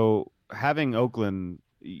 So having Oakland's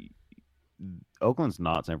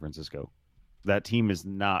not San Francisco. That team is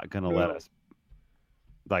not going to let us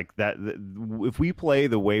like that. If we play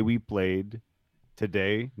the way we played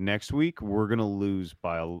today, next week we're going to lose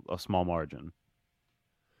by a small margin.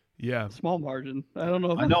 Yeah, small margin. I don't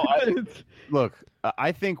know. Look,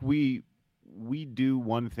 I think we do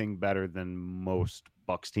one thing better than most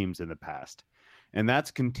Bucs teams in the past, and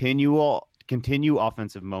that's continue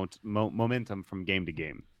offensive momentum from game to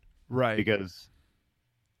game. Right. Because,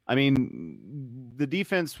 I mean, the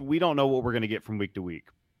defense, we don't know what we're going to get from week to week,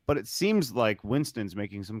 but it seems like Winston's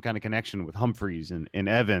making some kind of connection with Humphries and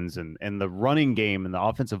Evans, and the running game and the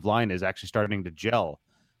offensive line is actually starting to gel.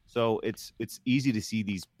 So it's easy to see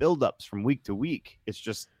these buildups from week to week. It's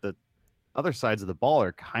just the other sides of the ball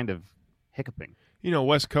are kind of hiccuping.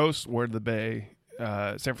 West Coast, where the Bay,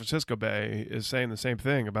 San Francisco Bay, is saying the same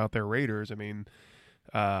thing about their Raiders. I mean,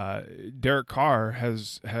 Derek Carr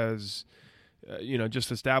has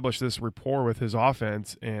just established this rapport with his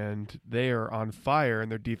offense, and they are on fire,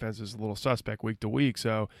 and their defense is a little suspect week to week.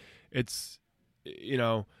 So it's,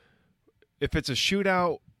 if it's a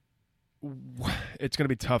shootout, it's going to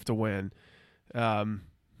be tough to win.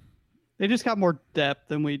 They just got more depth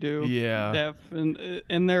than we do. Yeah, depth,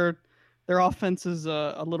 and their offense is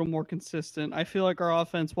a little more consistent. I feel like our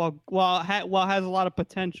offense, while has a lot of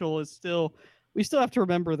potential, we still have to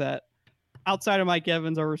remember that outside of Mike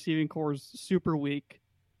Evans, our receiving core is super weak.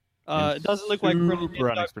 It doesn't look like we're going to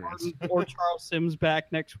get Doug Martin or Charles Sims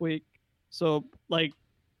back next week. So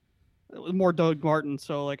more Doug Martin,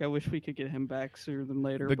 so I wish we could get him back sooner than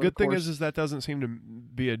later. The good thing is that doesn't seem to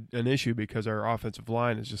be an issue because our offensive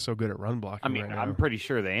line is just so good at run blocking. I mean, right now. I'm pretty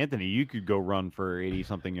sure that Anthony, you could go run for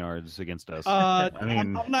 80-something yards against us.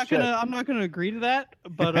 I'm not gonna agree to that,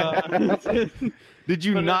 but did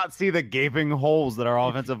you not see the gaping holes that our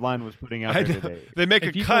offensive line was putting out there today? They make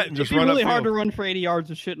a cut and just run. It's really hard to run for 80 yards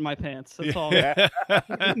with shit in my pants. That's all.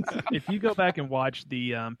 If you go back and watch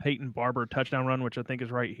the Peyton Barber touchdown run, which I think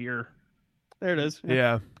is right here. There it is.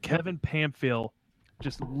 Yeah. Kevin Pamphil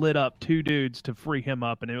just lit up 2 dudes to free him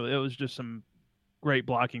up, and it was just some great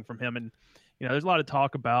blocking from him. And there's a lot of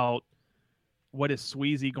talk about what is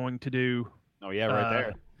Sweezy going to do. Oh yeah, right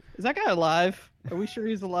there. Is that guy alive? Are we sure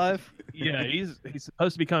he's alive? Yeah, he's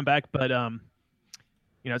supposed to be coming back, but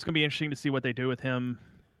it's gonna be interesting to see what they do with him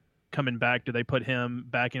coming back. Do they put him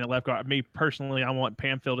back in at left guard? Me personally, I want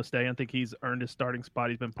Pamphil to stay. I think he's earned his starting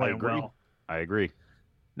spot. He's been playing well. I agree.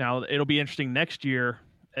 Now it'll be interesting next year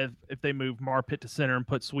if they move Marpet to center and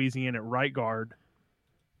put Sweezy in at right guard,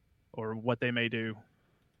 or what they may do.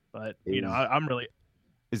 But I'm really.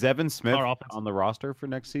 Is Evan Smith on the roster for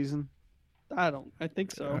next season? I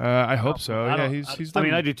think so. I hope so. Yeah, he's. I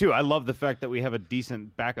mean, I do too. I love the fact that we have a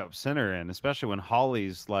decent backup center in, especially when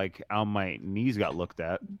Holly's like, "Oh, my knees got looked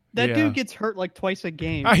at." That dude gets hurt like twice a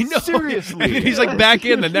game. I know. Seriously. And he's like back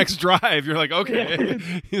in the next drive. You're like, okay.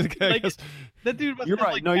 He's like, I guess. That dude. You're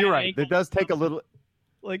right. No, you're right. It does take a little.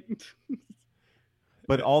 Like.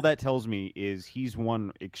 But all that tells me is he's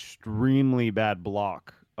one extremely bad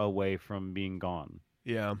block away from being gone.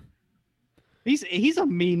 Yeah. He's a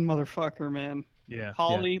mean motherfucker, man. Yeah.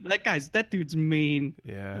 Holly, that dude's mean.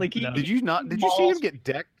 Yeah. Like Did you see him get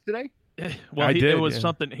decked today? Well, I did, it was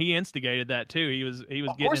something he instigated that too. He was getting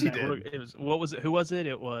in that. It was what was it? Who was it?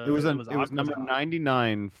 It was number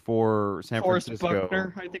 99 for San Francisco.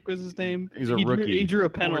 Buckner, I think was his name. He's a rookie. He drew a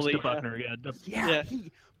penalty. Buckner, yeah.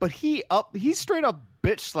 He straight up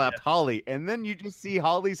bitch slapped Holly, and then you just see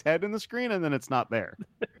Holly's head in the screen, and then it's not there.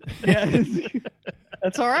 Yeah.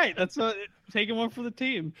 That's all right. That's taking one for the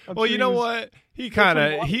team. Well, you know what? He kind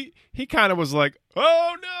of was like,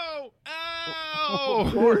 "Oh no, ow!"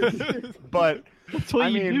 Of course. But that's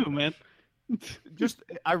what you do, man.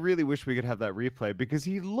 I really wish we could have that replay because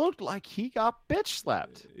he looked like he got bitch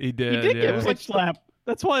slapped. He did. He did get bitch slapped.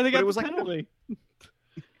 That's why they got the penalty.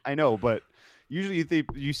 I know, but usually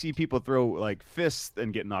you see people throw like fists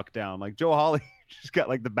and get knocked down. Like Joe Holly just got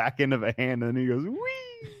like the back end of a hand, and he goes, "Wee."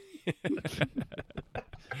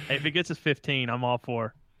 Hey, if he gets his 15, I'm all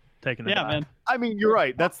for taking the man. I mean, you're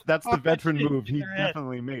right. That's the veteran move. He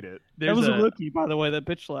definitely made it. That was a rookie, by the way, that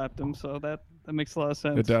bitch slapped him. So that makes a lot of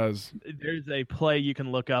sense. It does. There's a play you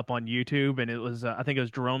can look up on YouTube, and it was I think it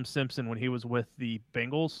was Jerome Simpson when he was with the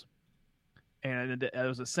Bengals, and it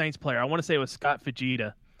was a Saints player. I want to say it was Scott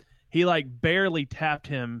Fajita. He like barely tapped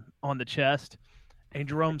him on the chest. And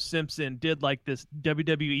Jerome Simpson did like this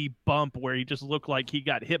WWE bump where he just looked like he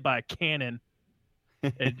got hit by a cannon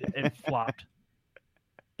and flopped.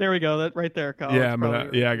 There we go. That right there, Kyle. Yeah,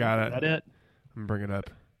 I got it. Is that it? I'm bringing it up.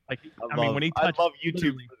 Like, when he touched, I love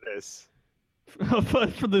YouTube for this.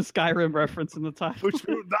 For the Skyrim reference in the title.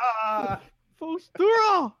 I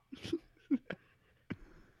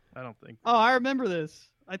don't think. Oh, I remember this.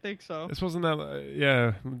 I think so. This wasn't that.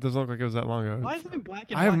 Yeah, it doesn't look like it was that long ago. Why is it in black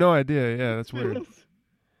and white? I have no idea. Yeah, that's weird.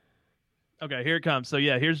 Okay, here it comes. So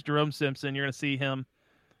yeah, here's Jerome Simpson. You're gonna see him.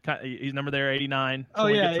 He's number there, 89. Oh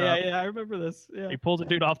yeah. I remember this. Yeah. He pulls a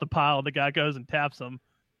dude off the pile. The guy goes and taps him.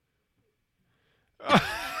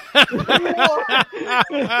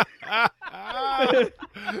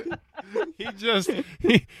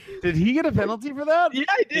 Did he get a penalty for that? Yeah,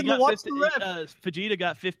 he did. Watch the ref. Fajita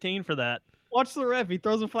got 15 for that. Watch the ref. He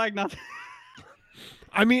throws a flag. Nothing.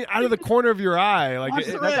 I mean, out of the corner of your eye, like that's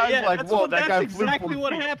exactly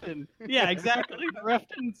what happened. Yeah, exactly. The ref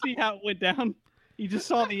didn't see how it went down. He just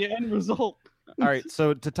saw the end result. All right,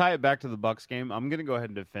 so to tie it back to the Bucs game, I'm gonna go ahead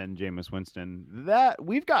and defend Jameis Winston. That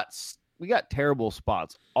we got terrible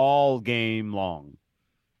spots all game long.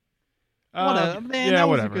 Whatever.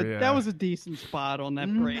 Yeah. That was a decent spot on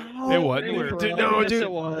that break. It wasn't. Dude.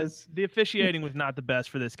 It was. The officiating was not the best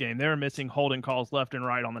for this game. They were missing holding calls left and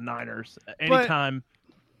right on the Niners. Anytime.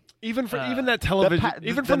 Even that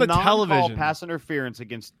television, from the television pass interference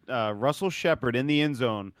against Russell Shepard in the end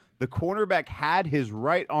zone, the cornerback had his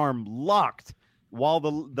right arm locked while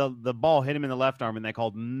the ball hit him in the left arm, and they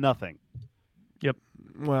called nothing. Yep.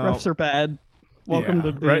 Well, refs are bad. Welcome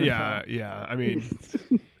to right. Yeah. I mean,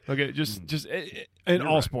 okay, just in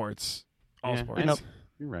all sports, sports.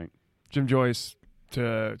 You're right. Jim Joyce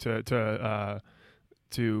to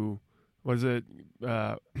what is it?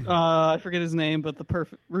 I forget his name, but the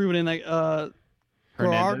perfect ruining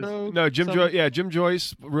Hernandez? No, Jim Joyce. Yeah, Jim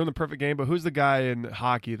Joyce ruined the perfect game. But who's the guy in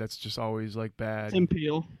hockey that's just always like bad? Tim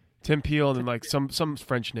Peel, and then like some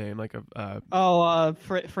French name like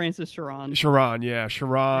Francis Sharon. Sharon, yeah,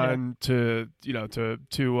 to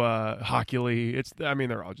Hockey Lee.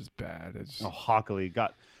 They're all just bad. Hockey Lee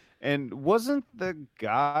got. And wasn't the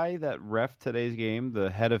guy that ref today's game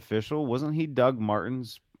the head official? Wasn't he Doug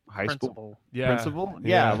Martin's high school principal?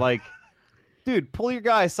 Yeah, like, dude, pull your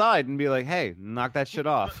guy aside and be like, hey, knock that shit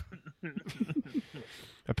off.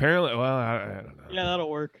 Apparently, well, I don't know. Yeah,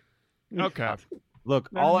 that'll work. Okay. Look,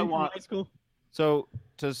 all I want. So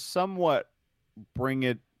to somewhat bring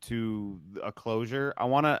it to a closure, I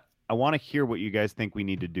want to want to hear what you guys think we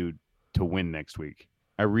need to do to win next week.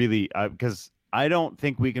 Because I don't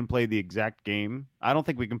think we can play the exact game. I don't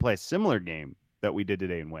think we can play a similar game that we did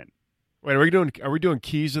today and win. Wait, are we doing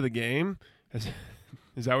keys to the game?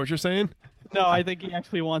 Is that what you're saying? No, I think he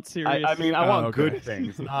actually wants serious. I want good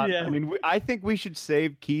things. Yeah. I think we should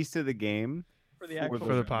save keys to the game for the actual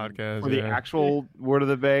for the podcast, for the actual Word of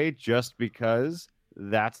the Bay, just because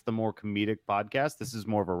that's the more comedic podcast. This is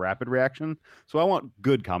more of a rapid reaction, so I want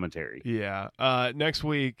good commentary. Yeah. Next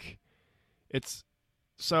week, it's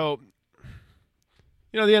so.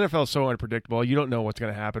 The NFL is so unpredictable. You don't know what's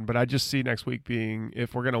going to happen, but I just see next week being,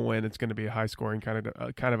 if we're going to win, it's going to be a high-scoring kind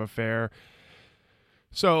of affair.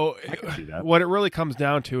 So what it really comes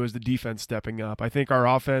down to is the defense stepping up. I think our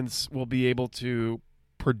offense will be able to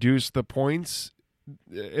produce the points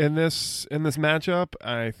in this matchup.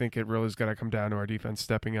 I think it really is going to come down to our defense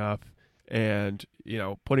stepping up and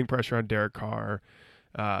putting pressure on Derek Carr,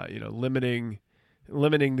 limiting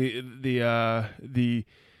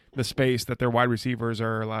the space that their wide receivers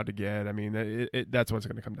are allowed to get. I mean, that's what it's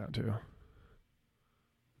going to come down to.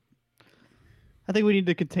 I think we need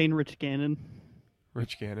to contain Rich Gannon.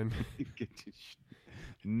 Rich Gannon.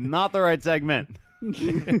 Not the right segment.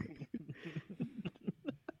 You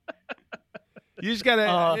just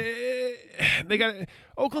gotta.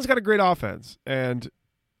 Oakland's got a great offense, and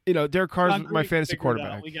Derek Carr's my fantasy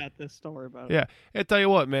quarterback. We got this. Don't worry about it. Yeah, I tell you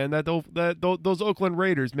what, man. Those Oakland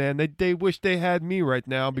Raiders, man. They wish they had me right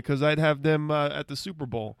now because I'd have them at the Super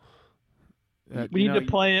Bowl. We need to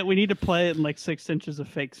play it. We need to play it in like 6 inches of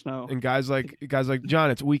fake snow. And guys like John,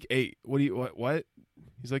 it's week 8. What?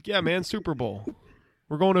 He's like, yeah, man, Super Bowl.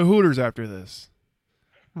 We're going to Hooters after this.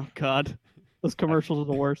 Oh God, those commercials are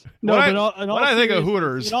the worst. No, when I think of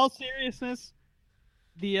Hooters, in all seriousness,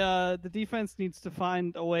 the defense needs to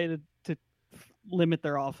find a way to limit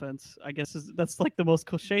their offense. I guess that's like the most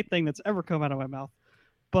cliche thing that's ever come out of my mouth.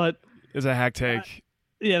 But it's a hack take.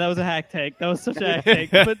 Yeah, that was a hack take. That was such a hack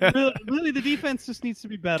take. But really, the defense just needs to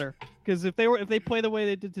be better. Because if they play the way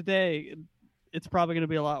they did today, it's probably going to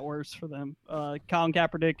be a lot worse for them. Colin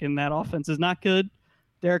Kaepernick and that offense is not good.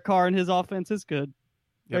 Derek Carr and his offense is good.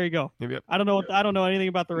 Yep. There you go. Yep. I don't know anything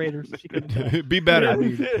about the Raiders. Be better.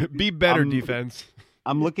 Be better defense.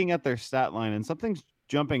 I'm looking at their stat line and something's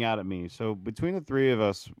jumping out at me. So between the 3 of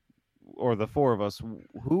us, or the 4 of us,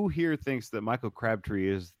 who here thinks that Michael Crabtree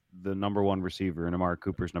is the number 1 receiver and Amari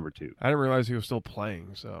Cooper's number 2? I didn't realize he was still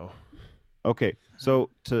playing. So, okay. So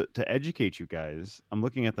to educate you guys, I'm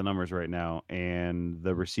looking at the numbers right now, and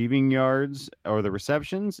the receiving yards or the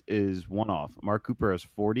receptions is 1 off. Amari Cooper has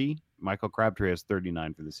 40. Michael Crabtree has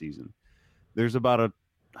 39 for the season. There's about a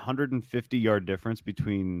 150-yard difference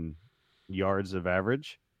between yards of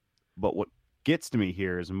average. But what gets to me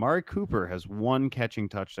here is Amari Cooper has 1 catching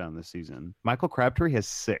touchdown this season. Michael Crabtree has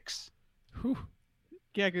 6. Whew.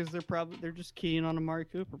 Yeah, because they're just keying on Amari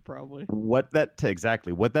Cooper probably. What that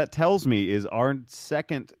tells me is our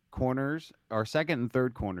second and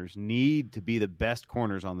third corners need to be the best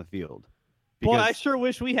corners on the field. Boy, I sure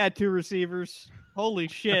wish we had 2 receivers. Holy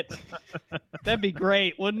shit, that'd be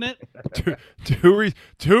great, wouldn't it?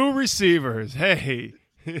 Two receivers. Hey,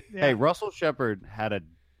 Hey, Russell Shepard had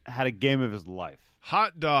a game of his life.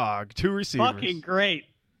 Hot dog. 2 receivers. Fucking great.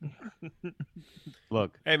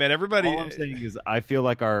 Look, hey man, everybody. All I'm saying is, I feel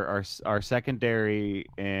like our secondary,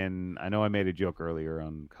 and I know I made a joke earlier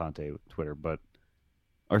on Conte Twitter, but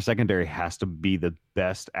our secondary has to be the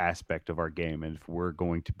best aspect of our game, and if we're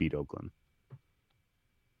going to beat Oakland.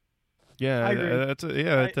 Yeah, that's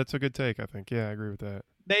a good take. I think. Yeah, I agree with that.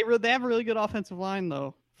 They have a really good offensive line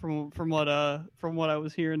though, from what I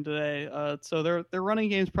was hearing today. So their running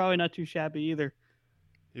game's probably not too shabby either.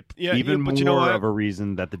 Yeah, even but more you know of a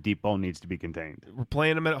reason that the deep ball needs to be contained. We're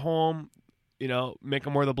playing them at home, make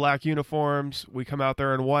them wear the black uniforms. We come out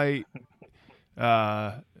there in white.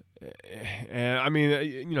 And I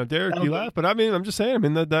mean, Derek, you laugh, but I mean, I'm just saying. I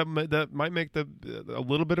mean, that might make a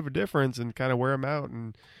little bit of a difference and kind of wear them out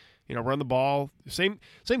and run the ball. Same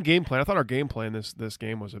game plan. I thought our game plan this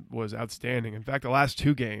game was outstanding. In fact, the last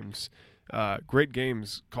 2 games, great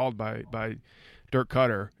games called by Dirk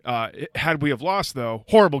Cutter. Had we have lost, though,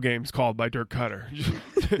 horrible games called by Dirk Cutter.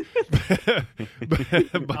 I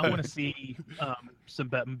want to see some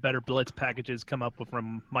better blitz packages come up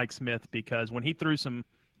from Mike Smith, because when he threw some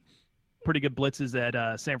pretty good blitzes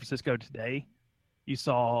at San Francisco today, you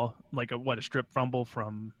saw like a strip fumble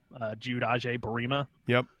from Jude Ajay-Barima.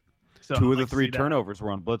 Yep. So 2 of the 3 turnovers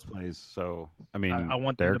were on blitz plays. So I mean, I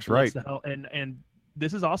want Derek's them to right. blitz the hell, and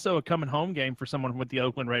this is also a coming home game for someone with the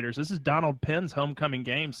Oakland Raiders. This is Donald Penn's homecoming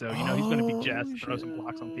game, so he's going to be jazzed to throw some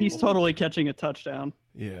blocks on people. He's totally catching a touchdown.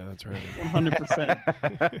 Yeah, that's right.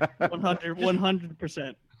 100%.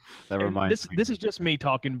 100%. That reminds me. This is just me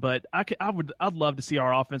talking, but I'd love to see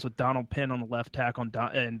our offense with Donald Penn on the left tackle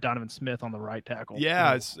and Donovan Smith on the right tackle.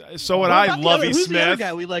 Yeah, so would I. Lovey Who's Smith. the other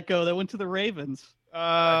guy we let go that went to the Ravens?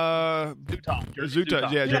 Zuta.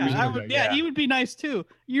 Yeah, he would be nice too.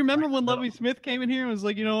 You remember when Lovey Smith came in here and was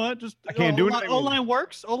like, you know what, just I can't do anything. O-line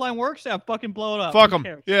works. Yeah, fucking blow it up. Fuck him.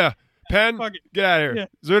 Yeah. Penn, get out of here. Yeah.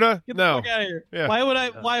 Zuta, Get the no. fuck out of here. Yeah.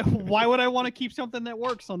 Why would I want to keep something that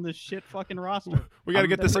works on this shit fucking roster? We got to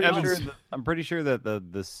get this Evans. I'm pretty sure that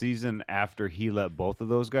the season after he let both of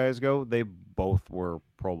those guys go, they both were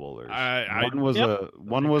Pro Bowlers.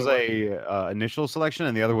 One was a initial selection,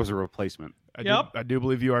 and the other was a replacement. I do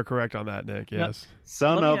believe you are correct on that, Nick. Yes.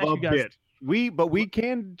 Son of a bitch. We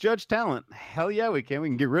can judge talent. Hell yeah, we can. We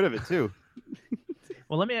can get rid of it too.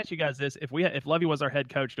 Well, let me ask you guys this: if Lovey was our head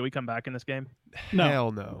coach, do we come back in this game? No.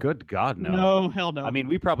 Hell no. Good God, no. No, hell no. I mean,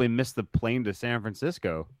 we probably missed the plane to San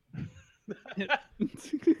Francisco.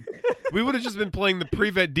 We would have just been playing the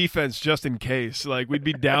prevent defense just in case. Like we'd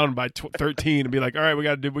be down by 13 and be like, all right, we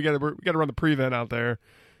got to run the prevent out there.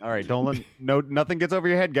 All right, nothing gets over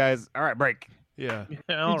your head, guys. All right, break. Yeah.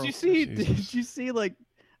 Did you see? Like,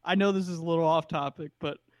 I know this is a little off topic,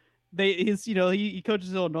 but he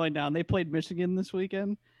coaches Illinois now, and they played Michigan this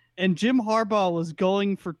weekend, and Jim Harbaugh was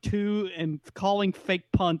going for 2 and calling fake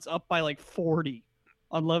punts up by like 40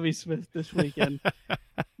 on Lovey Smith this weekend.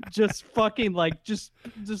 Just fucking like, just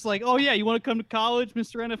like, oh yeah, you want to come to college,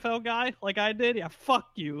 Mr. NFL guy, like I did? Yeah, fuck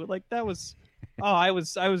you. Like that was, I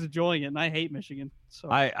was enjoying it, and I hate Michigan. So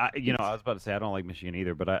I was about to say I don't like Michigan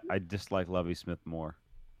either, but I dislike Lovey Smith more.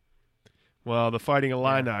 Well, the Fighting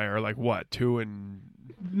Illini are like what, 2 and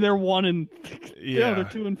they're 1 and yeah, they're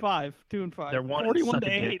 2 and 5, 2 and 5. They're 41 to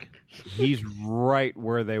 8. He's right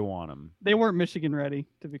where they want him. They weren't Michigan ready,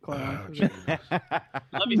 to be quite honest with you.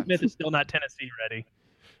 Lovey Smith is still not Tennessee ready.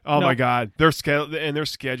 Oh my God, their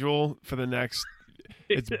schedule for the next,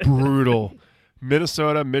 it's brutal.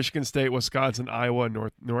 Minnesota, Michigan State, Wisconsin, Iowa,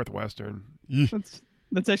 Northwestern.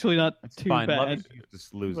 That's actually not too fine. bad. Lovey's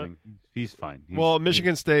just losing. He's fine.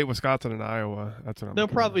 Michigan State, Wisconsin, and Iowa. That's what They'll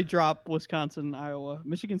probably drop Wisconsin and Iowa.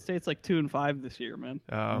 Michigan State's like 2 and 5 this year, man.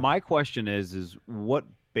 My question is what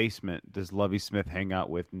basement does Lovey Smith hang out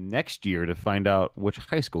with next year to find out which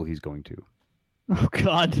high school he's going to? Oh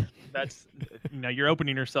God, that's you're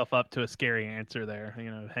opening yourself up to a scary answer there.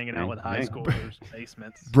 Hanging out with high schoolers,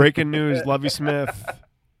 basements. Breaking news: Lovey Smith,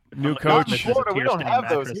 new coach. In Florida, we don't have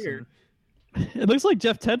those here. It looks like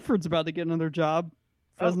Jeff Tedford's about to get another job.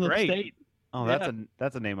 Fresno State. Oh, Yeah.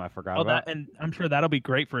 that's a name I forgot about. And I'm sure that'll be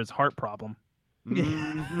great for his heart problem.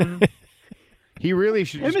 Mm-hmm. He really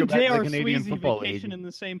should just go back to the Canadian football vacation in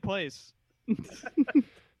the same place.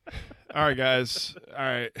 All right, guys. All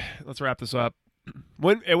right, let's wrap this up.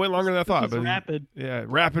 It went longer than I thought. But rapid. Yeah,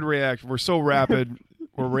 rapid react. We're so rapid.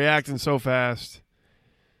 We're reacting so fast.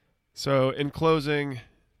 So, in closing,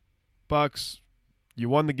 Bucks, you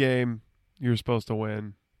won the game. You're supposed to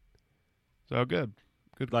win. So good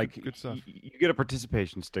stuff. You get a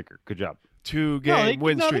participation sticker. Good job. 2-game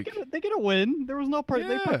win streak. They get a win. There was no part.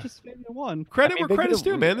 They participated in one. Credit where credit's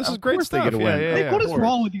due, man. This is great stuff. They get a win. Nick, what is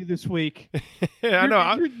wrong with you this week? Yeah, I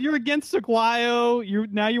know. You're against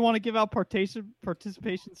Aguayo. Now you want to give out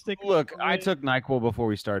participation stickers. Look, I took NyQuil before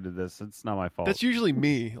we started this. It's not my fault. That's usually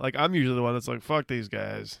me. Like I'm usually the one that's like, fuck these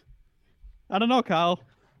guys. I don't know, Kyle.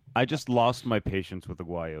 I just lost my patience with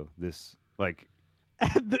Aguayo.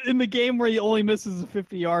 In the game where he only misses a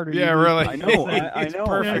 50-yarder. Yeah, really. I know. It's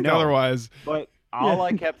perfect otherwise. But all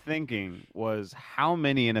I kept thinking was how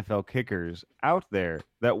many NFL kickers out there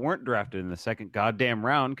that weren't drafted in the second goddamn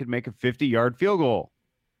round could make a 50-yard field goal.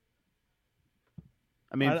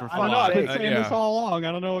 I mean, for I don't know. I've been sake. saying this all along.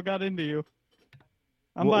 I don't know what got into you.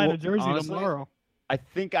 I'm buying a jersey tomorrow. I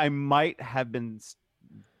think I might have been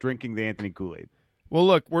drinking the Anthony Kool-Aid. Well,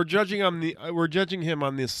 look, we're judging him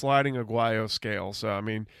on the sliding Aguayo scale. So I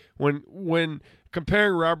mean, when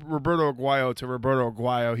comparing Roberto Aguayo to Roberto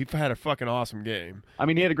Aguayo, he had a fucking awesome game. I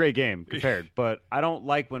mean, he had a great game compared, but I don't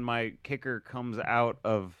like when my kicker comes out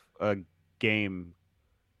of a game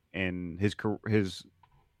and his career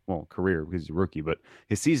because he's a rookie, but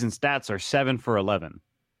his season stats are 7 for 11,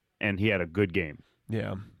 and he had a good game.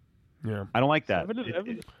 Yeah. I don't like that.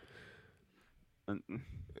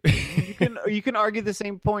 You can argue the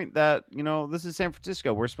same point that this is San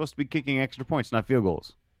Francisco. We're supposed to be kicking extra points, not field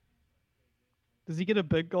goals. Does he get a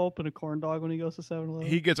big gulp and a corn dog when he goes to 7-Eleven?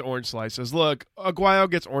 He gets orange slices. Look, Aguayo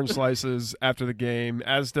gets orange slices after the game,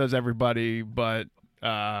 as does everybody. But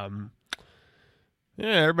everybody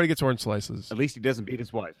gets orange slices. At least he doesn't beat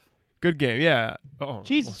his wife. Good game. Yeah. Oh,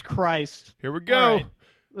 Jesus Christ. here we go. All right,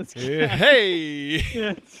 let's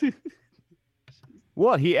Hey.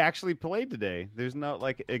 What? He actually played today. There's no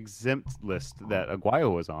exempt list that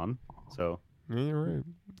Aguayo was on. So Yeah, you're right.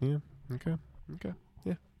 Yeah. Okay.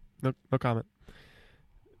 Yeah. No comment.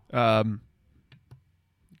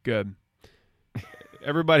 Good.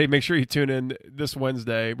 Everybody, make sure you tune in this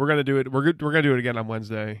Wednesday. We're gonna do it. We're gonna do it again on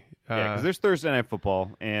Wednesday. because there's Thursday night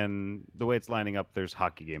football, and the way it's lining up, there's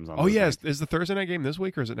hockey games on. Oh those yes, nights. is the Thursday night game this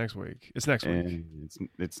week or is it next week? It's next week. And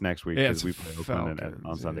it's next week Yeah, because it's we play Oakland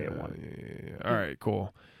on Sunday at 1. Yeah. All right,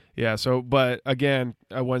 cool. Yeah. So, but again,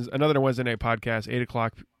 another Wednesday night podcast,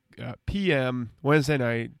 8:00 p.m. Wednesday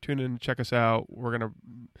night. Tune in, check us out. We're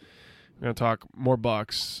gonna talk more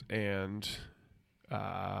Bucks and.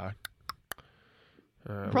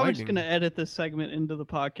 Probably just gonna edit this segment into the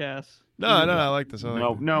podcast. No, I like this.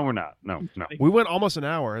 No, we're not. No. We went almost an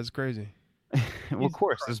hour. That's crazy. Well, of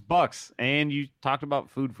course, there's Bucks, and you talked about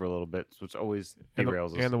food for a little bit, which always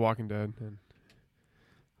derails us. And The Walking Dead.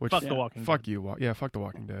 Fuck The Walking Fuck Dead. you. Yeah, fuck The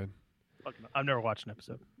Walking Dead. I've never watched an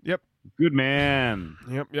episode. Good man.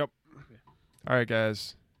 Yep. All right,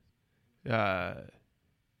 guys. I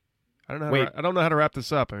don't know. Wait. I don't know how to wrap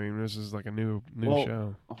this up. I mean, this is like a new Well,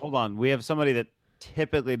 show. Hold on. We have somebody that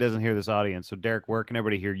typically doesn't hear this audience. So, Derek, where can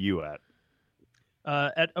everybody hear you at?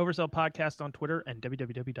 At Oversell Podcast on Twitter and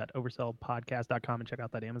www.oversellpodcast.com, and check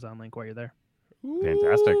out that Amazon link while you're there.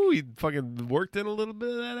 Fantastic. Ooh, he fucking worked in a little bit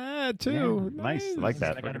of that ad too. Yeah, nice. I like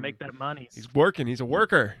that. I got to make that money. He's working. He's a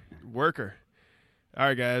worker. All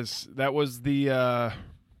right, guys. That was the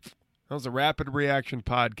Rapid Reaction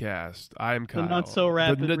Podcast. I am Kyle. The not so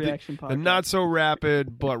rapid reaction podcast. The not so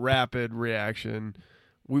rapid but rapid reaction.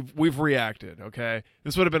 We've reacted. Okay,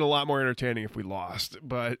 this would have been a lot more entertaining if we lost,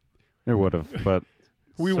 but It would have, but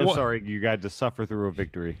we so won. sorry you got to suffer through a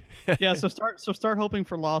victory. Yeah, so start hoping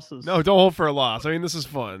for losses. No, don't hope for a loss. I mean, this is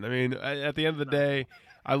fun. I mean, at the end of the day,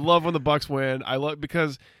 I love when the Bucks win. I love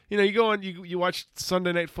because you go on, you watch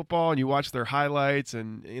Sunday Night Football and you watch their highlights,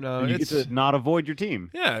 and You get to not avoid your team.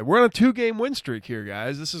 Yeah, we're on a 2-game win streak here,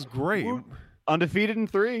 guys. This is great. Undefeated in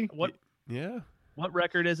 3. Yeah. What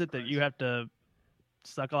record is it that you have to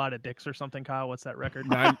suck a lot of dicks or something, Kyle? What's that record?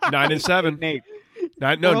 9-7. Nate.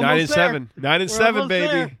 9-7. 9-7, We're baby.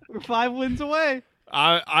 there. We're 5 wins away.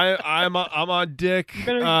 I'm on Dick. You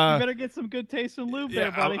better get some good taste in lube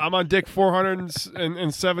there, buddy. I'm on Dick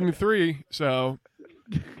 473. So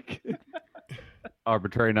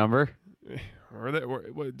Arbitrary number. what did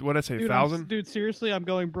I say? Dude, 1,000. dude, seriously, I'm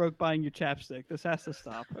going broke buying you chapstick. This has to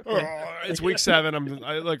stop. Okay? It's week 7.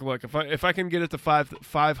 Look. If I can get it to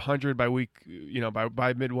 500 by week,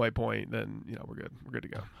 by midway point, then we're good. We're good to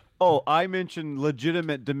go. Oh, I mentioned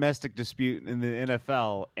legitimate domestic dispute in the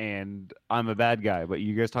NFL, and I'm a bad guy. But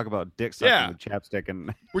you guys talk about dick sucking with chapstick,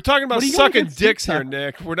 and We're talking about What do you sucking got against dicks here, TikTok?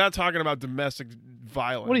 Nick. We're not talking about domestic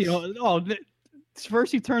violence. What do you? Oh,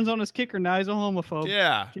 first he turns on his kicker. Now he's a homophobe.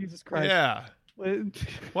 Yeah. Jesus Christ. Yeah. Why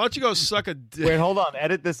don't you go suck a dick? wait, hold on,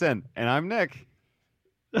 edit this in. And I'm Nick.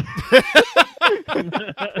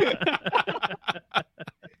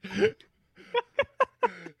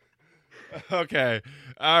 Okay.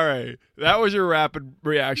 All right. That was your Rapid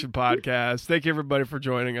Reaction Podcast. Thank you, everybody, for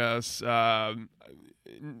joining us. That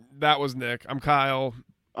was Nick. I'm Kyle.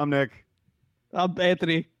 I'm Nick. I'm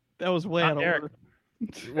Anthony. That was way I'm out of Derek.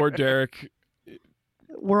 order. Or Derek.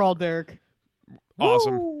 We're all Derek.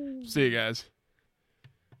 Awesome. Woo! See you guys.